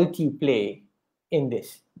royalty play in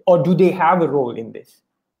this, or do they have a role in this?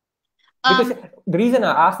 Because the reason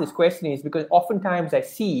I ask this question is because oftentimes I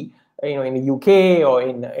see, in the UK or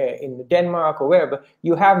in Denmark or wherever,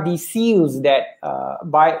 you have these seals that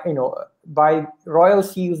by royal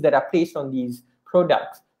seals that are placed on these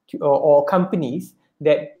products or companies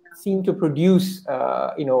that seem to produce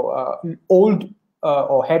old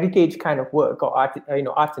or heritage kind of work or art,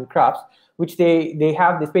 arts and crafts, which they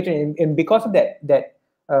have this patron, and because of that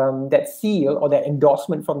seal or that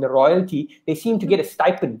endorsement from the royalty, they seem to get a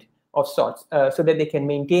stipend of sorts, so that they can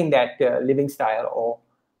maintain that living style, or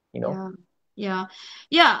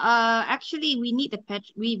actually we need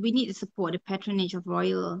we need the support, the patronage of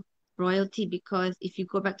royalty, because if you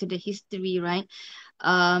go back to the history, right,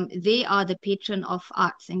 they are the patron of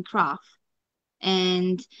arts and craft,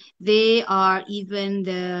 and they are even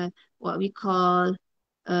the what we call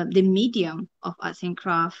the medium of arts and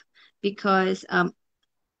craft, because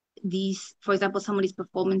for example, some of these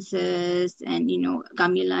performances and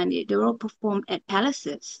gamelan, they're all performed at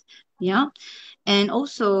palaces, and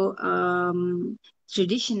also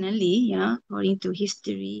traditionally, according to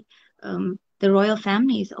history, the royal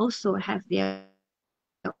families also have their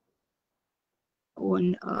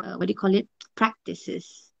own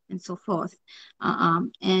practices and so forth,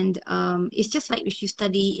 and it's just like if you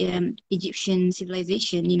study Egyptian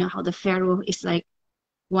civilization, how the pharaoh is like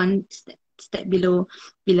one step below.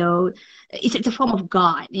 It's a form of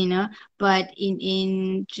god, but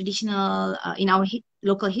in traditional in our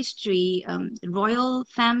local history, royal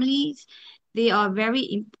families, they're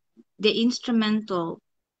instrumental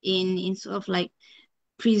in sort of like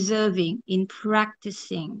preserving, in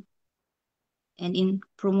practicing, and in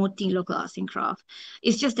promoting local arts and craft.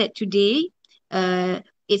 It's just that today,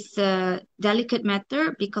 it's a delicate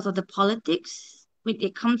matter because of the politics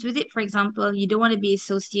it comes with it. For example, you don't want to be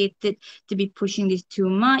associated to be pushing this too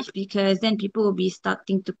much, because then people will be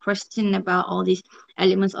starting to question about all these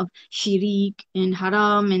elements of shirik and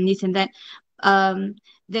haram and this and that.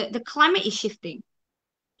 The climate is shifting,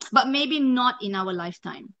 but maybe not in our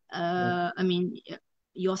lifetime. I mean,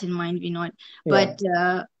 yours and mine, we not, Yeah.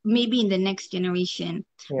 but maybe in the next generation.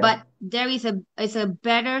 Yeah. But there is a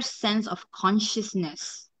better sense of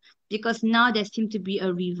consciousness, because now there seems to be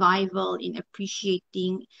a revival in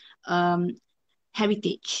appreciating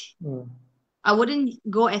heritage. I wouldn't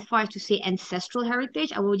go as far as to say ancestral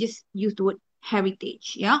heritage. I will just use the word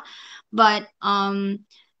heritage. Yeah, but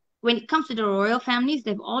when it comes to the royal families,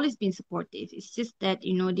 they've always been supportive. It's just that,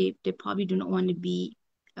 you know, they probably do not want to be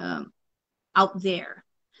out there.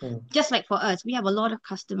 Just like for us, we have a lot of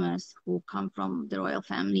customers who come from the royal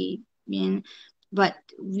family, but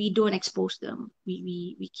we don't expose them.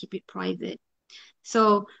 We keep it private.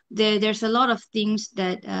 So there's a lot of things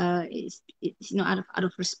that it's you know, out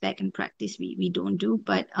of respect and practice we don't do.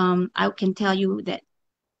 But I can tell you that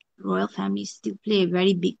royal families still play a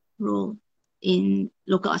very big role in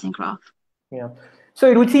local arts and craft. Yeah. So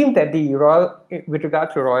it would seem that with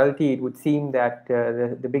regard to royalty, it would seem that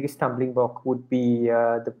the biggest stumbling block would be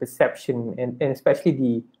the perception and especially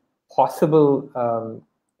the possible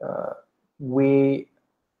way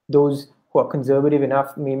those who are conservative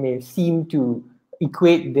enough may seem to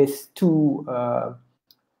equate this to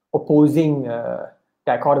opposing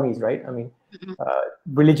dichotomies, right? I mean,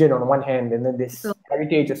 religion on one hand, and then this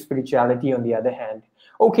heritage of spirituality on the other hand.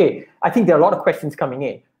 Okay, I think there are a lot of questions coming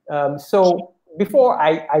in. So before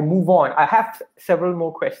I move on, I have several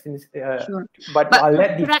more questions, but I'll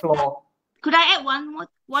let the floor. Could I add one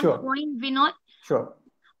Sure. point, Vinod? Sure.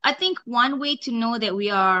 I think one way to know that we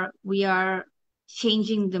are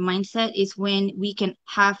changing the mindset is when we can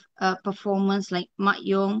have a performance like Mak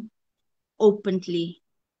Yong openly,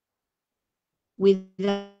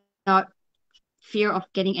 without fear of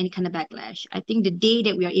getting any kind of backlash. I think the day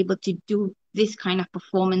that we are able to do this kind of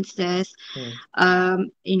performances,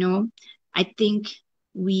 you know, I think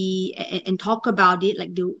and talk about it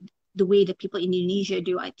like the way that people in Indonesia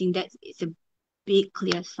do, I think that it's a big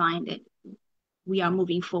clear sign that we are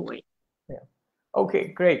moving forward. Yeah. Okay,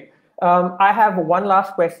 great. I have one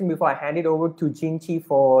last question before I hand it over to Jinchi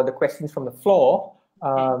for the questions from the floor,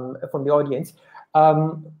 from the audience.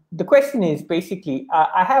 The question is basically,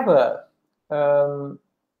 I have a,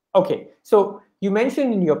 okay, so you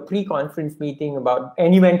mentioned in your pre-conference meeting about,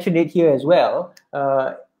 and you mentioned it here as well,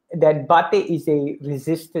 that batik is a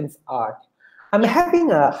resistance art. I'm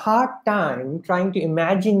having a hard time trying to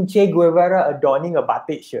imagine Che Guevara adorning a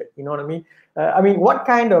batik shirt. You know what I mean? I mean, what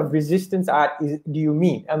kind of resistance art do you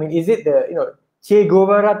mean? I mean, is it the Che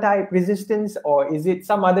Guevara type resistance, or is it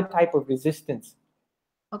some other type of resistance?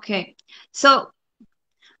 Okay, so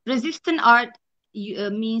resistant art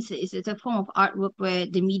means it's a form of artwork where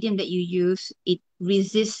the medium that you use, it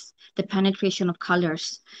resists the penetration of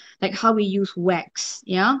colors, like how we use wax.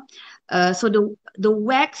 Yeah. So the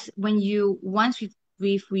wax, once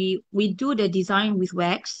we do the design with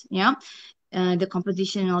wax, yeah, the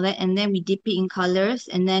composition and all that, and then we dip it in colors,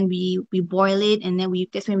 and then we boil it, and then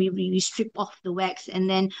that's when we strip off the wax, and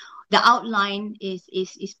then the outline is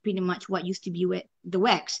pretty much what used to be the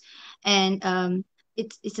wax. And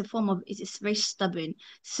it's a form of, it's very stubborn.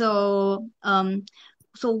 So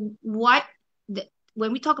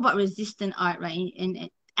when we talk about resistant art, right, and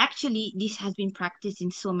actually this has been practiced in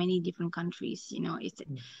so many different countries,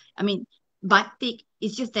 I mean, batik,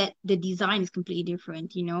 it's just that the design is completely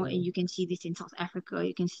different, and you can see this in South Africa,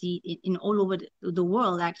 you can see it in all over the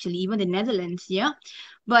world, actually, even the Netherlands. Yeah.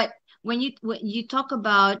 But when you talk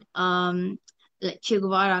about like Che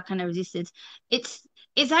Guevara kind of resistance, it's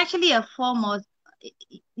actually a form of,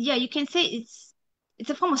 yeah, you can say it's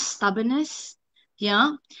a form of stubbornness.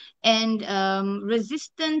 Yeah. And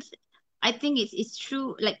resistance, I think it's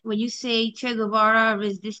true. Like when you say Che Guevara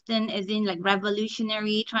resistant, as in like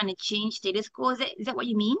revolutionary, trying to change status quo, is that what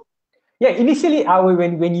you mean? Yeah, initially,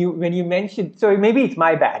 when you mentioned, so maybe it's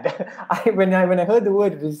my bad. When I heard the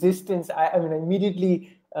word resistance, I mean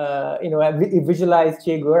immediately I visualized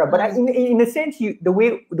Che Guevara. But in a sense, the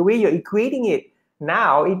way you're equating it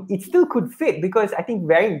now, it still could fit, because I think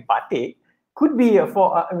wearing batik could be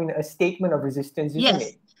a statement of resistance, isn't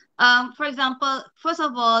it? For example, first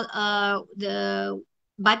of all, the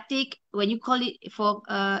batik, when you call it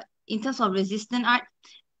in terms of resistant art,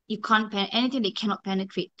 you can't anything they cannot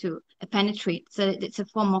penetrate. So it's a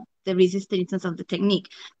form of the resistance in terms of the technique.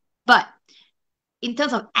 But in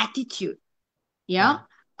terms of attitude,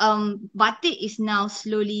 batik is now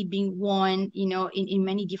slowly being worn, in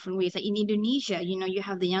many different ways. Like in Indonesia, you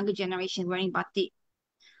have the younger generation wearing batik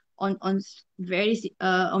on various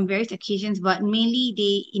occasions, but mainly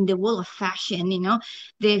they in the world of fashion,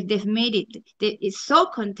 they've made it's so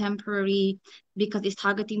contemporary because it's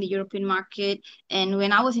targeting the European market. And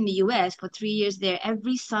when I was in the US for 3 years there,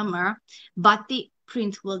 every summer batik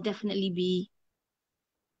print will definitely be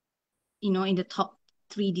in the top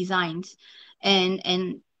 3 designs, and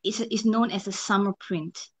it's known as a summer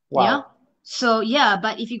print. Wow. So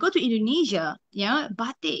but if you go to Indonesia,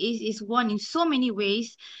 batik is worn in so many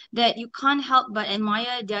ways that you can't help but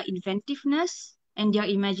admire their inventiveness and their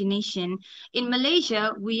imagination. In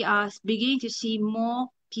Malaysia, we are beginning to see more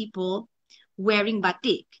people wearing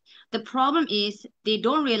batik. The problem is they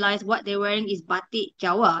don't realize what they're wearing is batik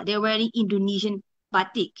Jawa. They're wearing Indonesian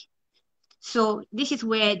batik. So this is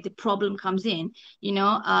where the problem comes in,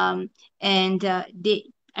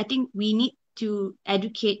 I think we need to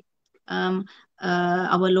educate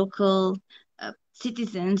our local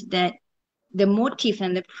citizens that the motif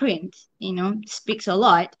and the print, speaks a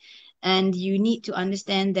lot. And you need to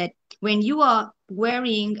understand that when you are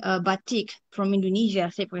wearing a batik from Indonesia,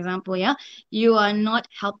 say for example, you are not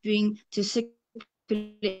helping to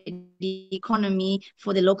the economy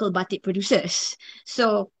for the local batik producers.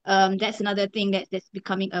 So that's another thing that's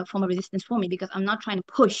becoming a form of resistance for me, because I'm not trying to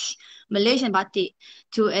push Malaysian batik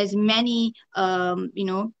to as many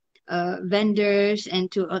vendors and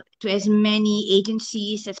to as many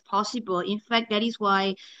agencies as possible. In fact, that is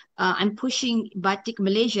why I'm pushing Batik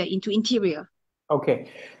Malaysia into interior. Okay.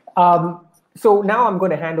 So now I'm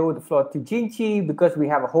going to hand over the floor to Jinchi, because we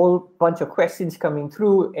have a whole bunch of questions coming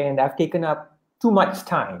through and I've taken up too much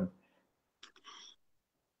time.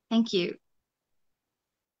 Thank you.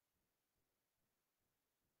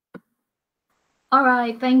 All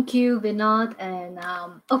right, thank you, Vinod. And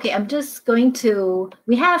okay, I'm just going to,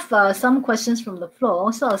 we have some questions from the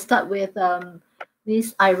floor. So I'll start with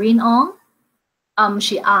Miss Irene Ong.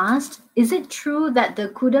 She asked, is it true that the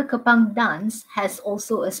Kuda Kepang dance has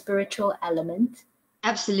also a spiritual element?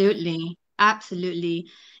 Absolutely.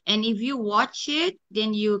 And if you watch it,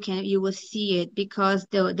 then you will see it, because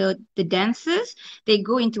the dancers, they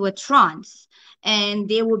go into a trance and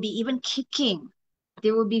they will be even kicking. They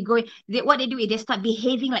will be what they do is they start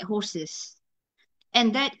behaving like horses.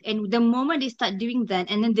 And the moment they start doing that,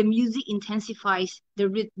 and then the music intensifies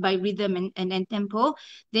by rhythm and tempo,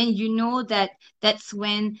 then you know that's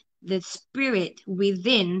when the spirit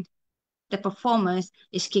within the performers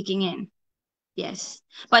is kicking in. Yes.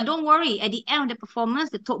 But don't worry, at the end of the performance,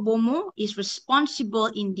 the Tok Bomo is responsible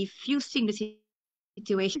in diffusing the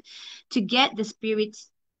situation to get the spirits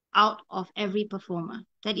out of every performer.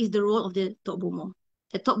 That is the role of the Tok Bomo.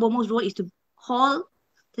 The Tok Bomo's role is to call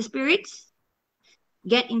the spirits,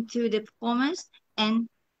 get into the performance, and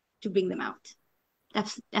to bring them out.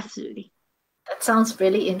 Absolutely. That sounds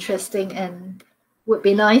really interesting and would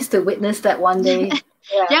be nice to witness that one day.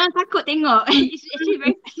 Yeah. Jangan takut tengok. It's actually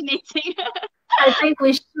very fascinating. I think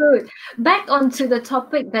we should. Back onto the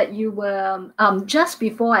topic that you were, just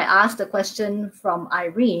before I asked the question from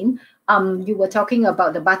Irene, you were talking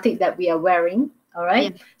about the batik that we are wearing, all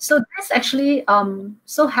right? Yeah. So this actually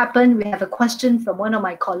so happened, we have a question from one of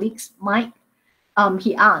my colleagues, Mike.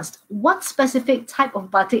 He asked, what specific type of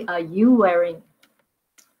batik are you wearing?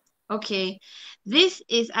 Okay, this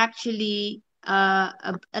is actually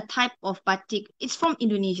a type of batik. It's from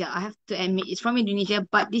Indonesia. I have to admit, it's from Indonesia,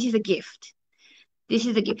 but this is a gift. This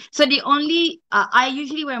is a gift. So the only I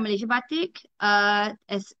usually wear Malaysia batik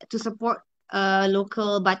as to support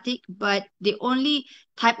local batik, but the only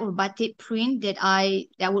type of batik print that I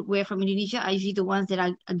would wear from Indonesia are usually the ones that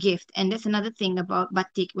are a gift. And that's another thing about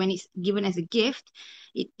batik. When it's given as a gift,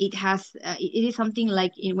 it is something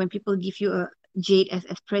like when people give you a jade as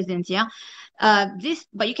presents,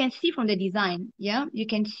 but you can see from the design, you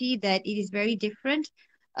can see that it is very different,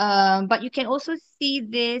 but you can also see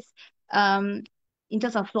this in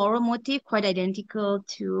terms of floral motif, quite identical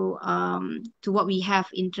to what we have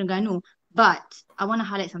in Terengganu. But I want to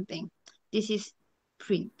highlight something. This is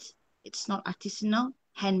print. It's not artisanal,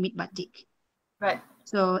 handmade batik. Right.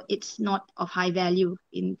 So it's not of high value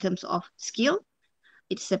in terms of skill.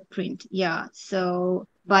 It's a print, So,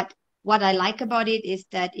 but what I like about it is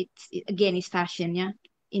that it's fashion,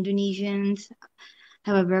 Indonesians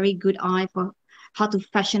have a very good eye for how to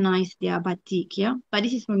fashionize their batik, But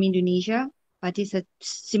this is from Indonesia, but it's a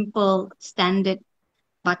simple, standard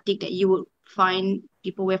batik that you would find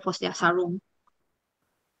people wear for their sarung.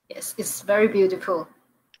 Yes, it's very beautiful.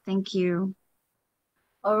 Thank you.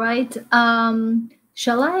 All right.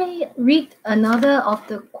 Shall I read another of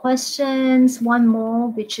the questions? One more,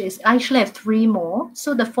 which is I actually have three more.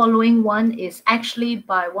 So the following one is actually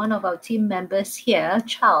by one of our team members here,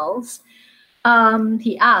 Charles.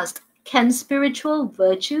 He asked, can spiritual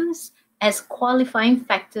virtues as qualifying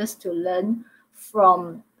factors to learn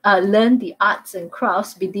the arts and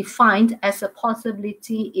crafts be defined as a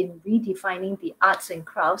possibility in redefining the arts and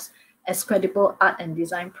crafts as credible art and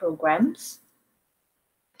design programs?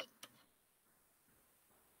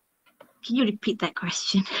 Can you repeat that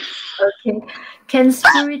question? Okay. Can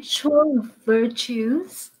spiritual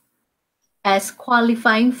virtues as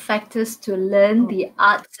qualifying factors to learn the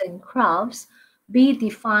arts and crafts be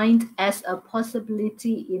defined as a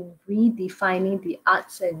possibility in redefining the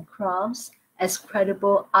arts and crafts as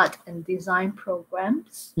credible art and design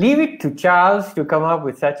programs? Leave it to Charles to come up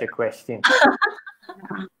with such a question.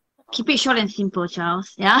 Keep it short and simple,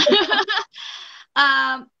 Charles. Yeah.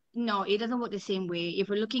 No, it doesn't work the same way. If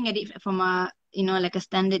we're looking at it from a, like a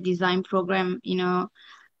standard design program,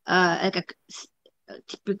 like a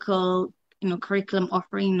typical, curriculum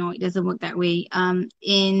offering, no, it doesn't work that way.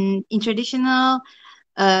 In traditional,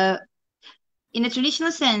 in a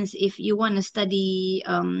traditional sense, if you want to study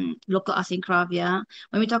local arts and craft, yeah,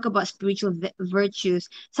 when we talk about spiritual virtues,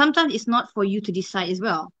 sometimes it's not for you to decide as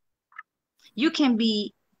well. You can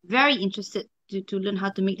be very interested to learn how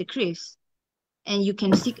to make the crafts, and you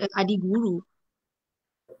can seek an adi guru,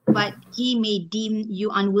 but he may deem you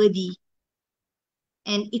unworthy,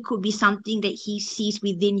 and it could be something that he sees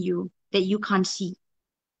within you that you can't see.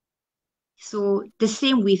 So the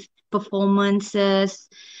same with performances.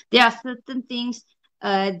 There are certain things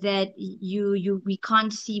that we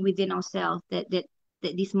can't see within ourselves that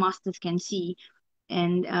these masters can see.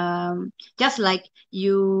 And just like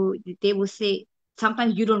they will say,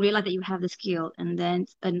 sometimes you don't realize that you have the skill, and then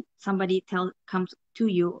somebody comes to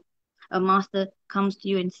you, a master comes to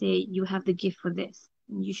you and say, you have the gift for this,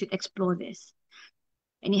 you should explore this.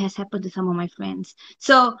 And it has happened to some of my friends.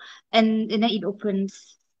 So, and then it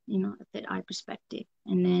opens, a third eye perspective,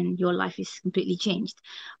 and then your life is completely changed.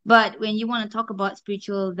 But when you want to talk about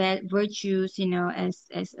spiritual virtues,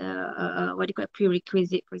 as a what do you call it,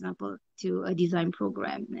 prerequisite, for example, to a design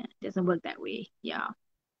program, it doesn't work that way. Yeah,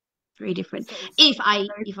 very different. So if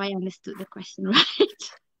I understood the question right.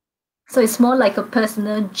 So it's more like a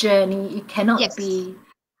personal journey. It cannot Yes. be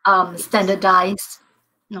standardized.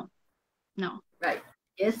 No. Right.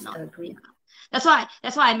 Yes, No. I agree. Yeah. That's why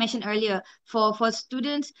I mentioned earlier, for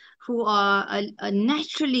students who are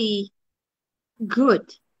naturally good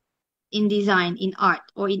in design, in art,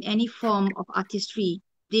 or in any form of artistry,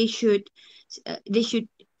 they should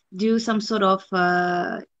do some sort of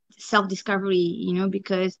self-discovery,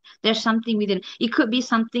 because there's something within. It could be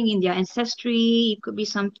something in their ancestry, it could be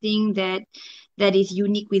something that is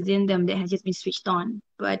unique within them that has just been switched on.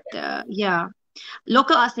 But yeah,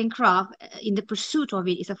 local arts and craft, in the pursuit of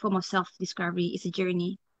it, is a form of self-discovery. It's a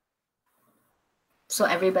journey. So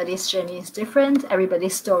everybody's journey is different.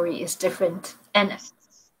 Everybody's story is different, and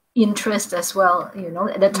interest as well.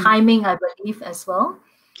 The timing, I believe, as well.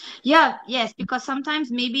 Yeah, yes, because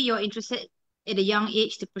sometimes maybe you're interested at a young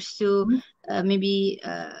age to pursue maybe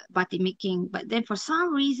batik making, but then for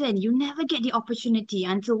some reason you never get the opportunity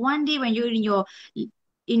until one day when you're in your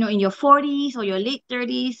in your 40s or your late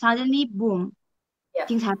 30s, suddenly boom,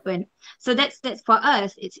 things happen. So that's for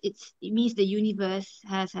us, it means the universe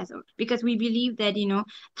has because we believe that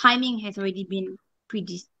timing has already been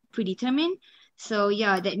predetermined. So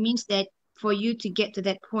yeah, that means that for you to get to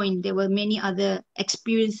that point, there were many other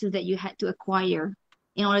experiences that you had to acquire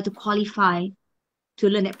in order to qualify to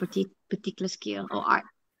learn that particular skill or art.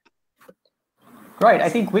 Right. I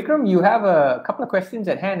think, Vikram, you have a couple of questions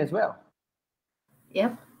at hand as well.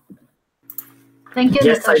 Yep. Thank you,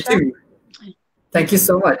 Yes, Natasha. I do. Thank you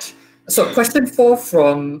so much. So question 4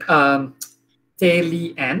 from Tae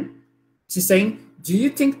Lee Ann. She's saying, do you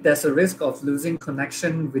think there's a risk of losing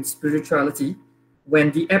connection with spirituality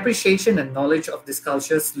when the appreciation and knowledge of this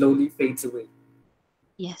culture slowly fades away?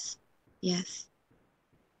 Yes.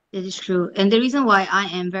 That is true. And the reason why I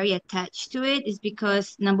am very attached to it is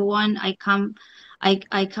because, number one, I come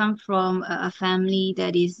from a family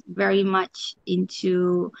that is very much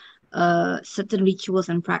into certain rituals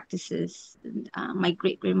and practices. My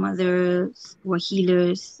great-grandmothers were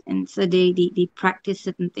healers, and so they practice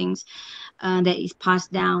certain things that is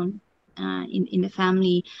passed down in the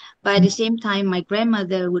family. But at the same time, my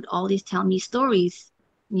grandmother would always tell me stories,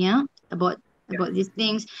 about these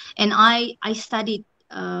things. And I studied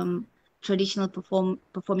traditional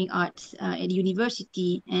performing arts at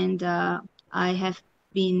university, and I have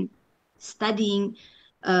been studying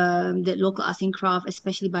the local arts and craft,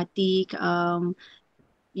 especially batik,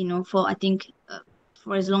 you know, for I think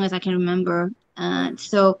for as long as I can remember.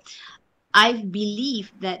 So I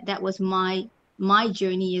believe that that was my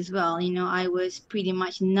journey as well. You know, I was pretty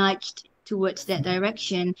much nudged towards that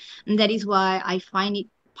direction, and that is why I find it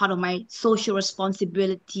part of my social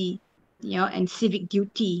responsibility, you know, and civic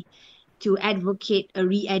duty to advocate a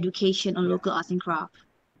re-education on local arts and craft.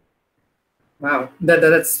 Wow,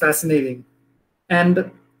 that's fascinating.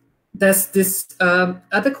 And there's this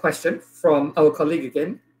other question from our colleague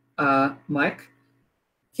again, Mike.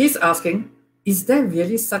 He's asking, is there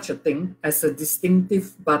really such a thing as a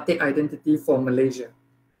distinctive batik identity for Malaysia?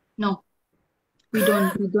 No, we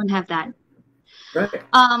don't have that. Right.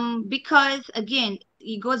 Because again,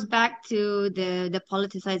 it goes back to the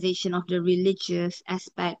politicization of the religious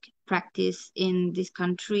aspect practice in this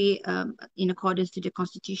country, in accordance to the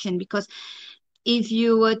constitution. Because if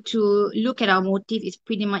you were to look at our motif, it's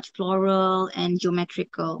pretty much floral and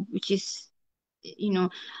geometrical, which is, you know,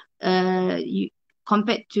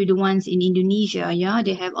 compared to the ones in Indonesia, yeah,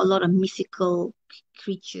 they have a lot of mythical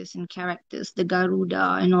creatures and characters, the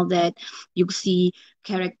Garuda and all that. You see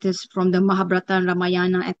characters from the Mahabharata and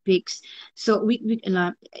Ramayana epics. So we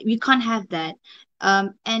can't have that.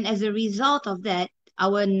 And as a result of that,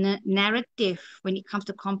 our narrative when it comes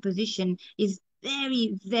to composition is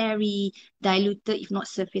very, very diluted, if not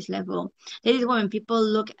surface level. That is why when people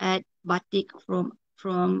look at batik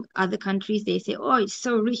from other countries, they say, oh, it's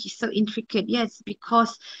so rich, it's so intricate. Yes,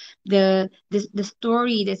 because the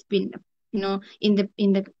story that's been, you know, in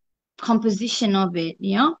the composition of it,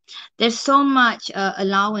 you know, there's so much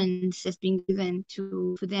allowance that's being given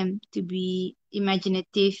to for them to be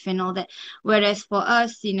imaginative and all that. Whereas for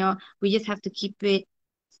us, you know, we just have to keep it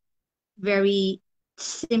very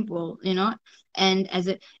simple, you know. And at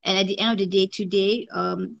the end of the day, today,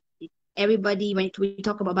 everybody, when we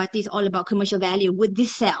talk about batik, it's all about commercial value. Would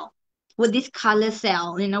this sell? Would this color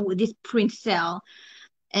sell? You know, would this print sell?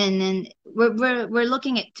 And then we're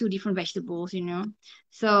looking at two different vegetables, you know.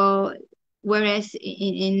 So whereas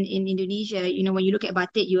in Indonesia, you know, when you look at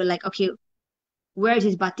batik, you're like, okay, where is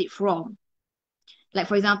this batik from? Like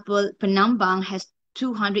for example, Penambang has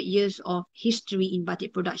 200 years of history in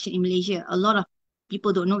batik production in Malaysia. A lot of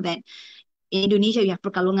people don't know that. In Indonesia, you have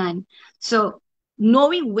Pekalongan. So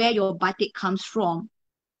knowing where your batik comes from,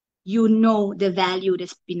 you know the value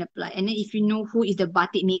that's been applied. And then if you know who is the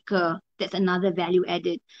batik maker, that's another value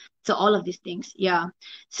added. So all of these things, yeah.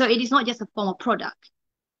 So it is not just a form of product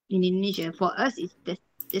in Indonesia. For us,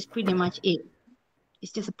 that's pretty much it.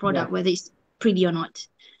 It's just a product, whether it's pretty or not.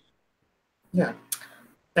 Yeah.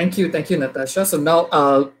 Thank you, Natasha. So now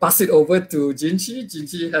I'll pass it over to Jinchi.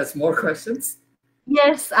 Jinchi has more questions.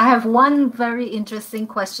 Yes, I have one very interesting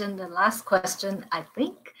question, the last question, I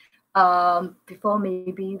think, before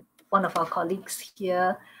maybe one of our colleagues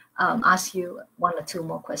here ask you one or two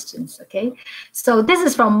more questions, okay? So this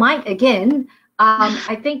is from Mike again.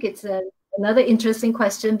 I think it's another interesting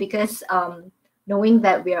question because knowing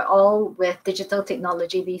that we are all with digital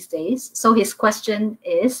technology these days. So his question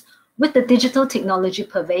is, with the digital technology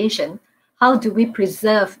pervasion, how do we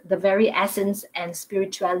preserve the very essence and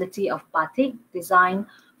spirituality of batik design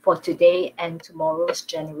for today and tomorrow's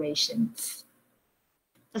generations?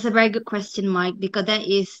 That's a very good question, Mike, because that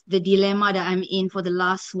is the dilemma that I'm in for the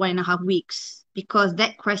last 1.5 weeks, because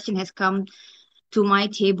that question has come to my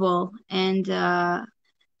table. And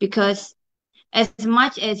because as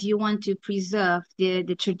much as you want to preserve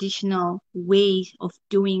the traditional ways of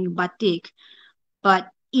doing batik, but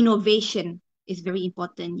innovation is very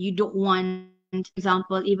important. You don't want, for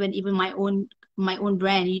example, even my own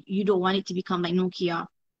brand, you don't want it to become like Nokia.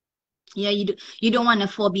 Yeah, you don't want to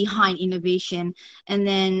fall behind innovation. And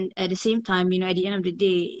then at the same time, you know, at the end of the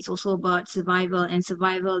day, it's also about survival, and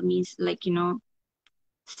survival means, like, you know,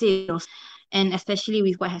 sales. And especially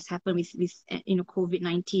with what has happened with you know,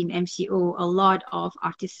 COVID-19, MCO, a lot of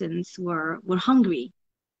artisans were hungry.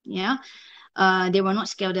 Yeah. They were not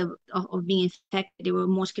scared of being infected. They were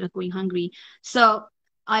more scared of going hungry. So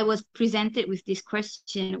I was presented with this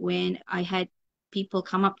question when I had people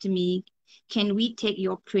come up to me, can we take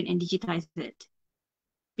your print and digitize it?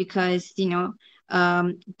 Because, you know,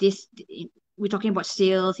 we're talking about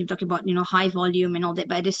sales, we're talking about, you know, high volume and all that.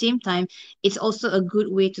 But at the same time, it's also a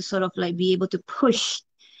good way to sort of like be able to push,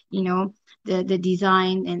 you know, the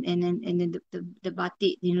design and then the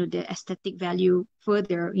batik, you know, the aesthetic value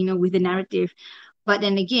further, you know, with the narrative. But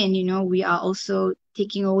then again, you know, we are also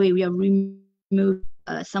taking away, we are removing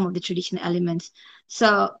some of the traditional elements.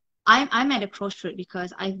 So I'm at a crossroad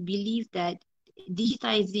because I believe that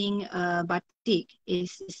digitizing batik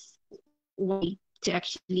is one way to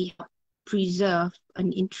actually help preserve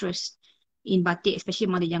an interest in batik, especially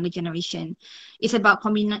among the younger generation. It's about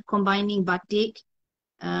combining batik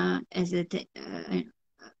as a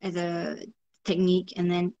technique,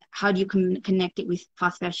 and then how do you connect it with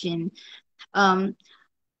fast fashion.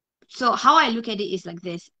 So how I look at it is like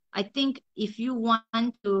this. I think if you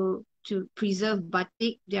want to preserve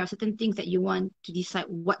batik, there are certain things that you want to decide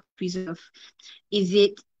what to preserve. Is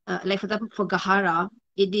it like, for example, for Gahara,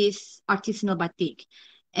 it is artisanal batik,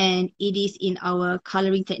 and it is in our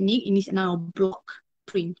coloring technique. It is in our block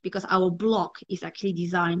print, because our block is actually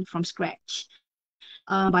designed from scratch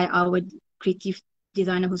by our creative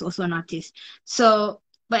designer, who's also an artist. So,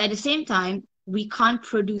 but at the same time, we can't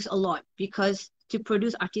produce a lot, because to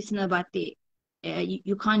produce artisanal batik,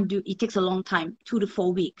 you can't do, it takes a long time, 2 to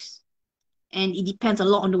 4 weeks. And it depends a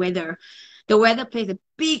lot on the weather. The weather plays a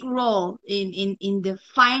big role in the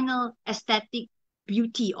final aesthetic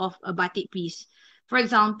beauty of a batik piece. For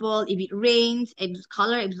example, if it rains,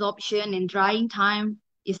 color absorption and drying time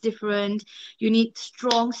is different. You need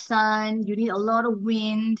strong sun, you need a lot of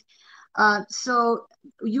wind. So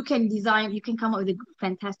you can come up with a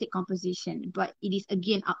fantastic composition, but it is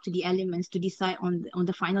again up to the elements to decide on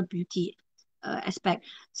the final beauty aspect.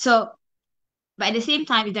 So, but at the same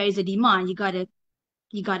time, if there is a demand, you gotta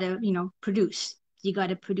produce. You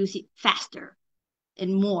gotta produce it faster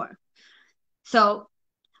and more. So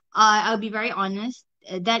I'll be very honest.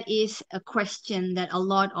 That is a question that a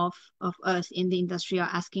lot of us in the industry are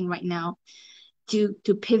asking right now, to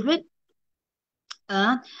pivot.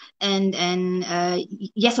 Yes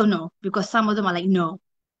or no, because some of them are like no.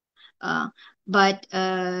 But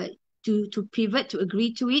to pivot, to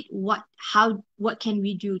agree to it, what can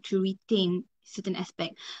we do to retain certain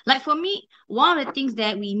aspect? Like for me, one of the things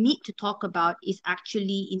that we need to talk about is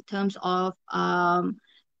actually in terms of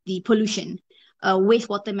the pollution,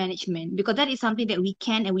 wastewater management, because that is something that we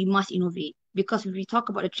can and we must innovate. Because if we talk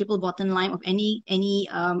about the triple bottom line of any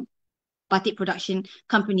batik production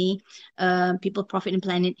company, people, profit, and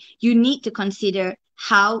planet, you need to consider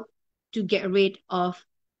how to get rid of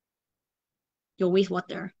your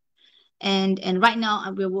wastewater. And right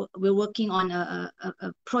now we're working on a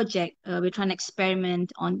project. We're trying to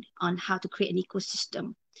experiment on how to create an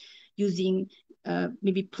ecosystem using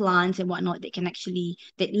maybe plants and whatnot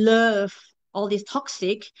that love all this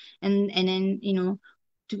toxic, and then we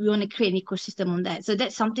want to create an ecosystem on that. So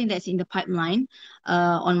that's something that's in the pipeline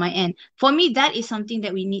on my end. For me, that is something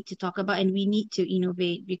that we need to talk about, and we need to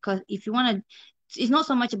innovate, because if you want to, it's not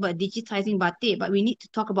so much about digitizing batik, but we need to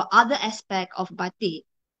talk about other aspects of batik,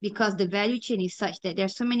 because the value chain is such that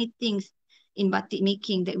there's so many things in batik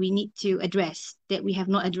making that we need to address, that we have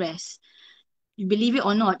not addressed. You believe it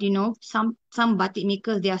or not, some batik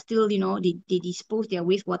makers, they are still, they dispose their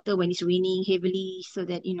wastewater when it's raining heavily, so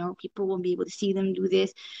that, people won't be able to see them do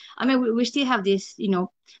this. I mean, we still have this,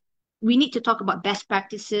 we need to talk about best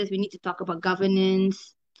practices. We need to talk about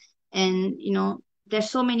governance. And, there's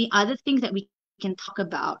so many other things that we can talk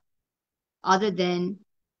about other than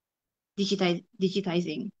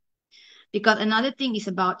digitizing. Because another thing is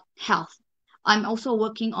about health. I'm also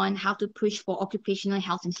working on how to push for occupational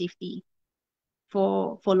health and safety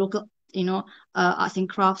for local, arts and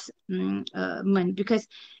crafts, because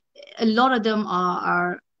a lot of them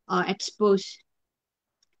are exposed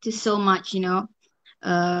to so much, for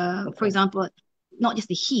example, not just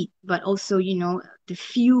the heat, but also, the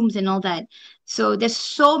fumes and all that. So there's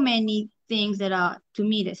so many things that are, to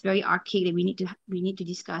me, that's very archaic that we need to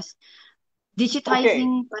discuss.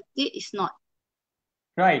 Digitizing, but it is not.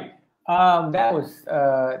 Right. That was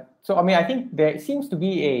so. I mean, I think there seems to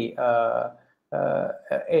be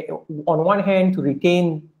on one hand, to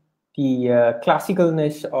retain the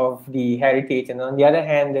classicalness of the heritage, and on the other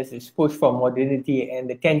hand, there's this push for modernity, and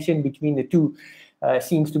the tension between the two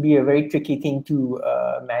seems to be a very tricky thing to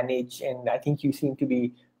manage. And I think you seem to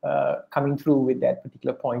be coming through with that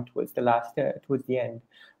particular point towards the end.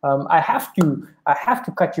 I have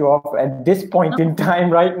to cut you off at this point in time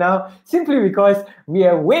right now, simply because we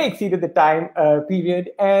are way exceeded the time period.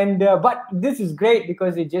 And but this is great,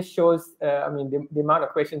 because it just shows, the amount of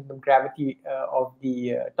questions, the gravity of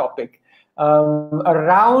the topic. A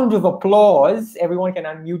round of applause. Everyone can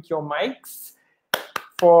unmute your mics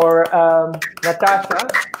for Natasha.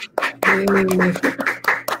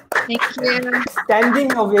 Thank you.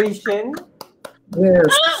 Standing ovation. Yes.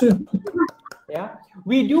 Yeah,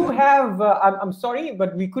 we do have, I'm sorry,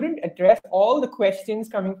 but we couldn't address all the questions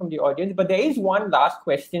coming from the audience, but there is one last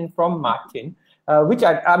question from Martin, which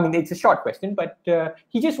I mean, it's a short question, but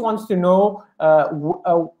he just wants to know,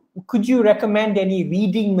 could you recommend any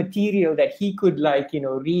reading material that he could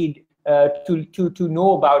read to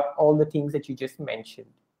know about all the things that you just mentioned?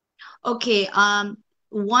 Okay.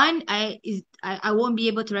 One, I won't be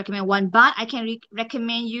able to recommend one, but I can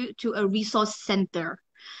recommend you to a resource center.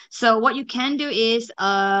 So what you can do is,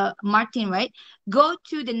 Martin, right? Go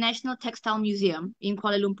to the National Textile Museum in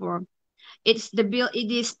Kuala Lumpur. It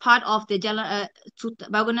is part of the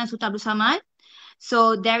Bangunan Sultan Abdul Samad.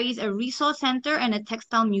 So there is a resource center and a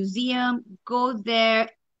textile museum. Go there.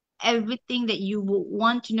 Everything that you would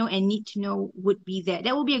want to know and need to know would be there.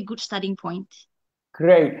 That will be a good starting point.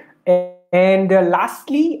 Great. And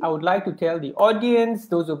lastly, I would like to tell the audience,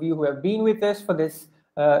 those of you who have been with us for this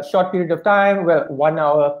short period of time, well, 1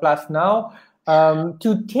 hour plus now,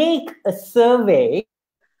 to take a survey.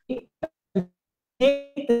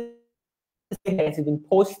 Has been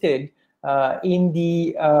posted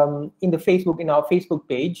in our Facebook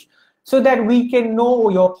page, so that we can know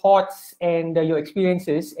your thoughts and your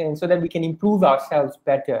experiences, and so that we can improve ourselves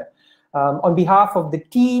better. On behalf of the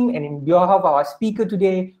team and in behalf of our speaker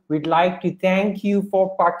today, we'd like to thank you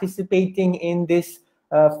for participating in this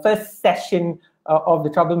first session of the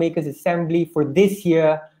Troublemakers Assembly for this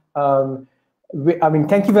year.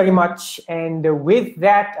 Thank you very much. And with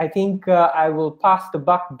that, I think I will pass the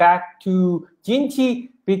buck back to Jinchi,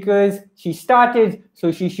 because she started,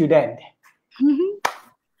 so she should end.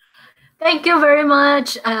 Thank you very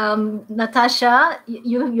much, Natasha.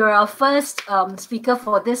 You're our first speaker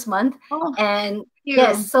for this month. Oh, and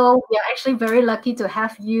yes, so we are actually very lucky to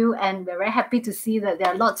have you, and we're very happy to see that there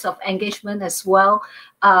are lots of engagement as well.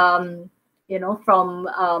 From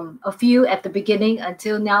a few at the beginning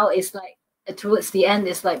until now, it's like towards the end,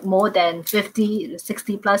 it's like more than 50,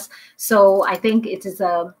 60 plus. So I think it is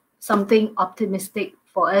something optimistic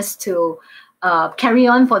for us to carry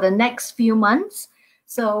on for the next few months.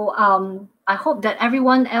 So I hope that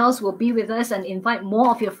everyone else will be with us, and invite more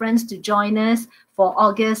of your friends to join us for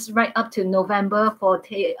August right up to November for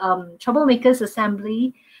Troublemakers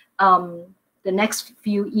Assembly, the next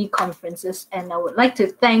few e-conferences. And I would like to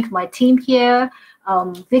thank my team here,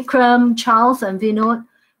 Vikram, Charles, and Vinod,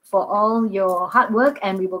 for all your hard work,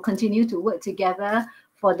 and we will continue to work together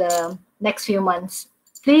for the next few months.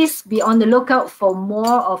 Please be on the lookout for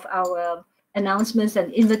more of our announcements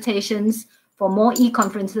and invitations for more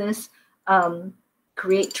e-conferences.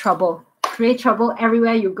 Create trouble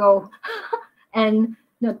everywhere you go. And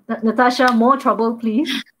Natasha, more trouble,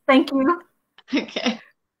 please. Thank you. Okay.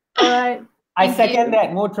 All right. I second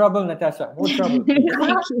that. More trouble, Natasha. More trouble. Thank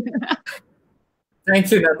you.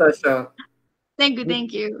 Thank you, Natasha. Thank you.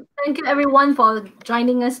 Thank you. Thank you, everyone, for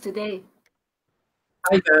joining us today.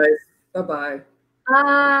 Bye, guys. Bye-bye.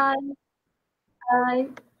 Bye. Bye.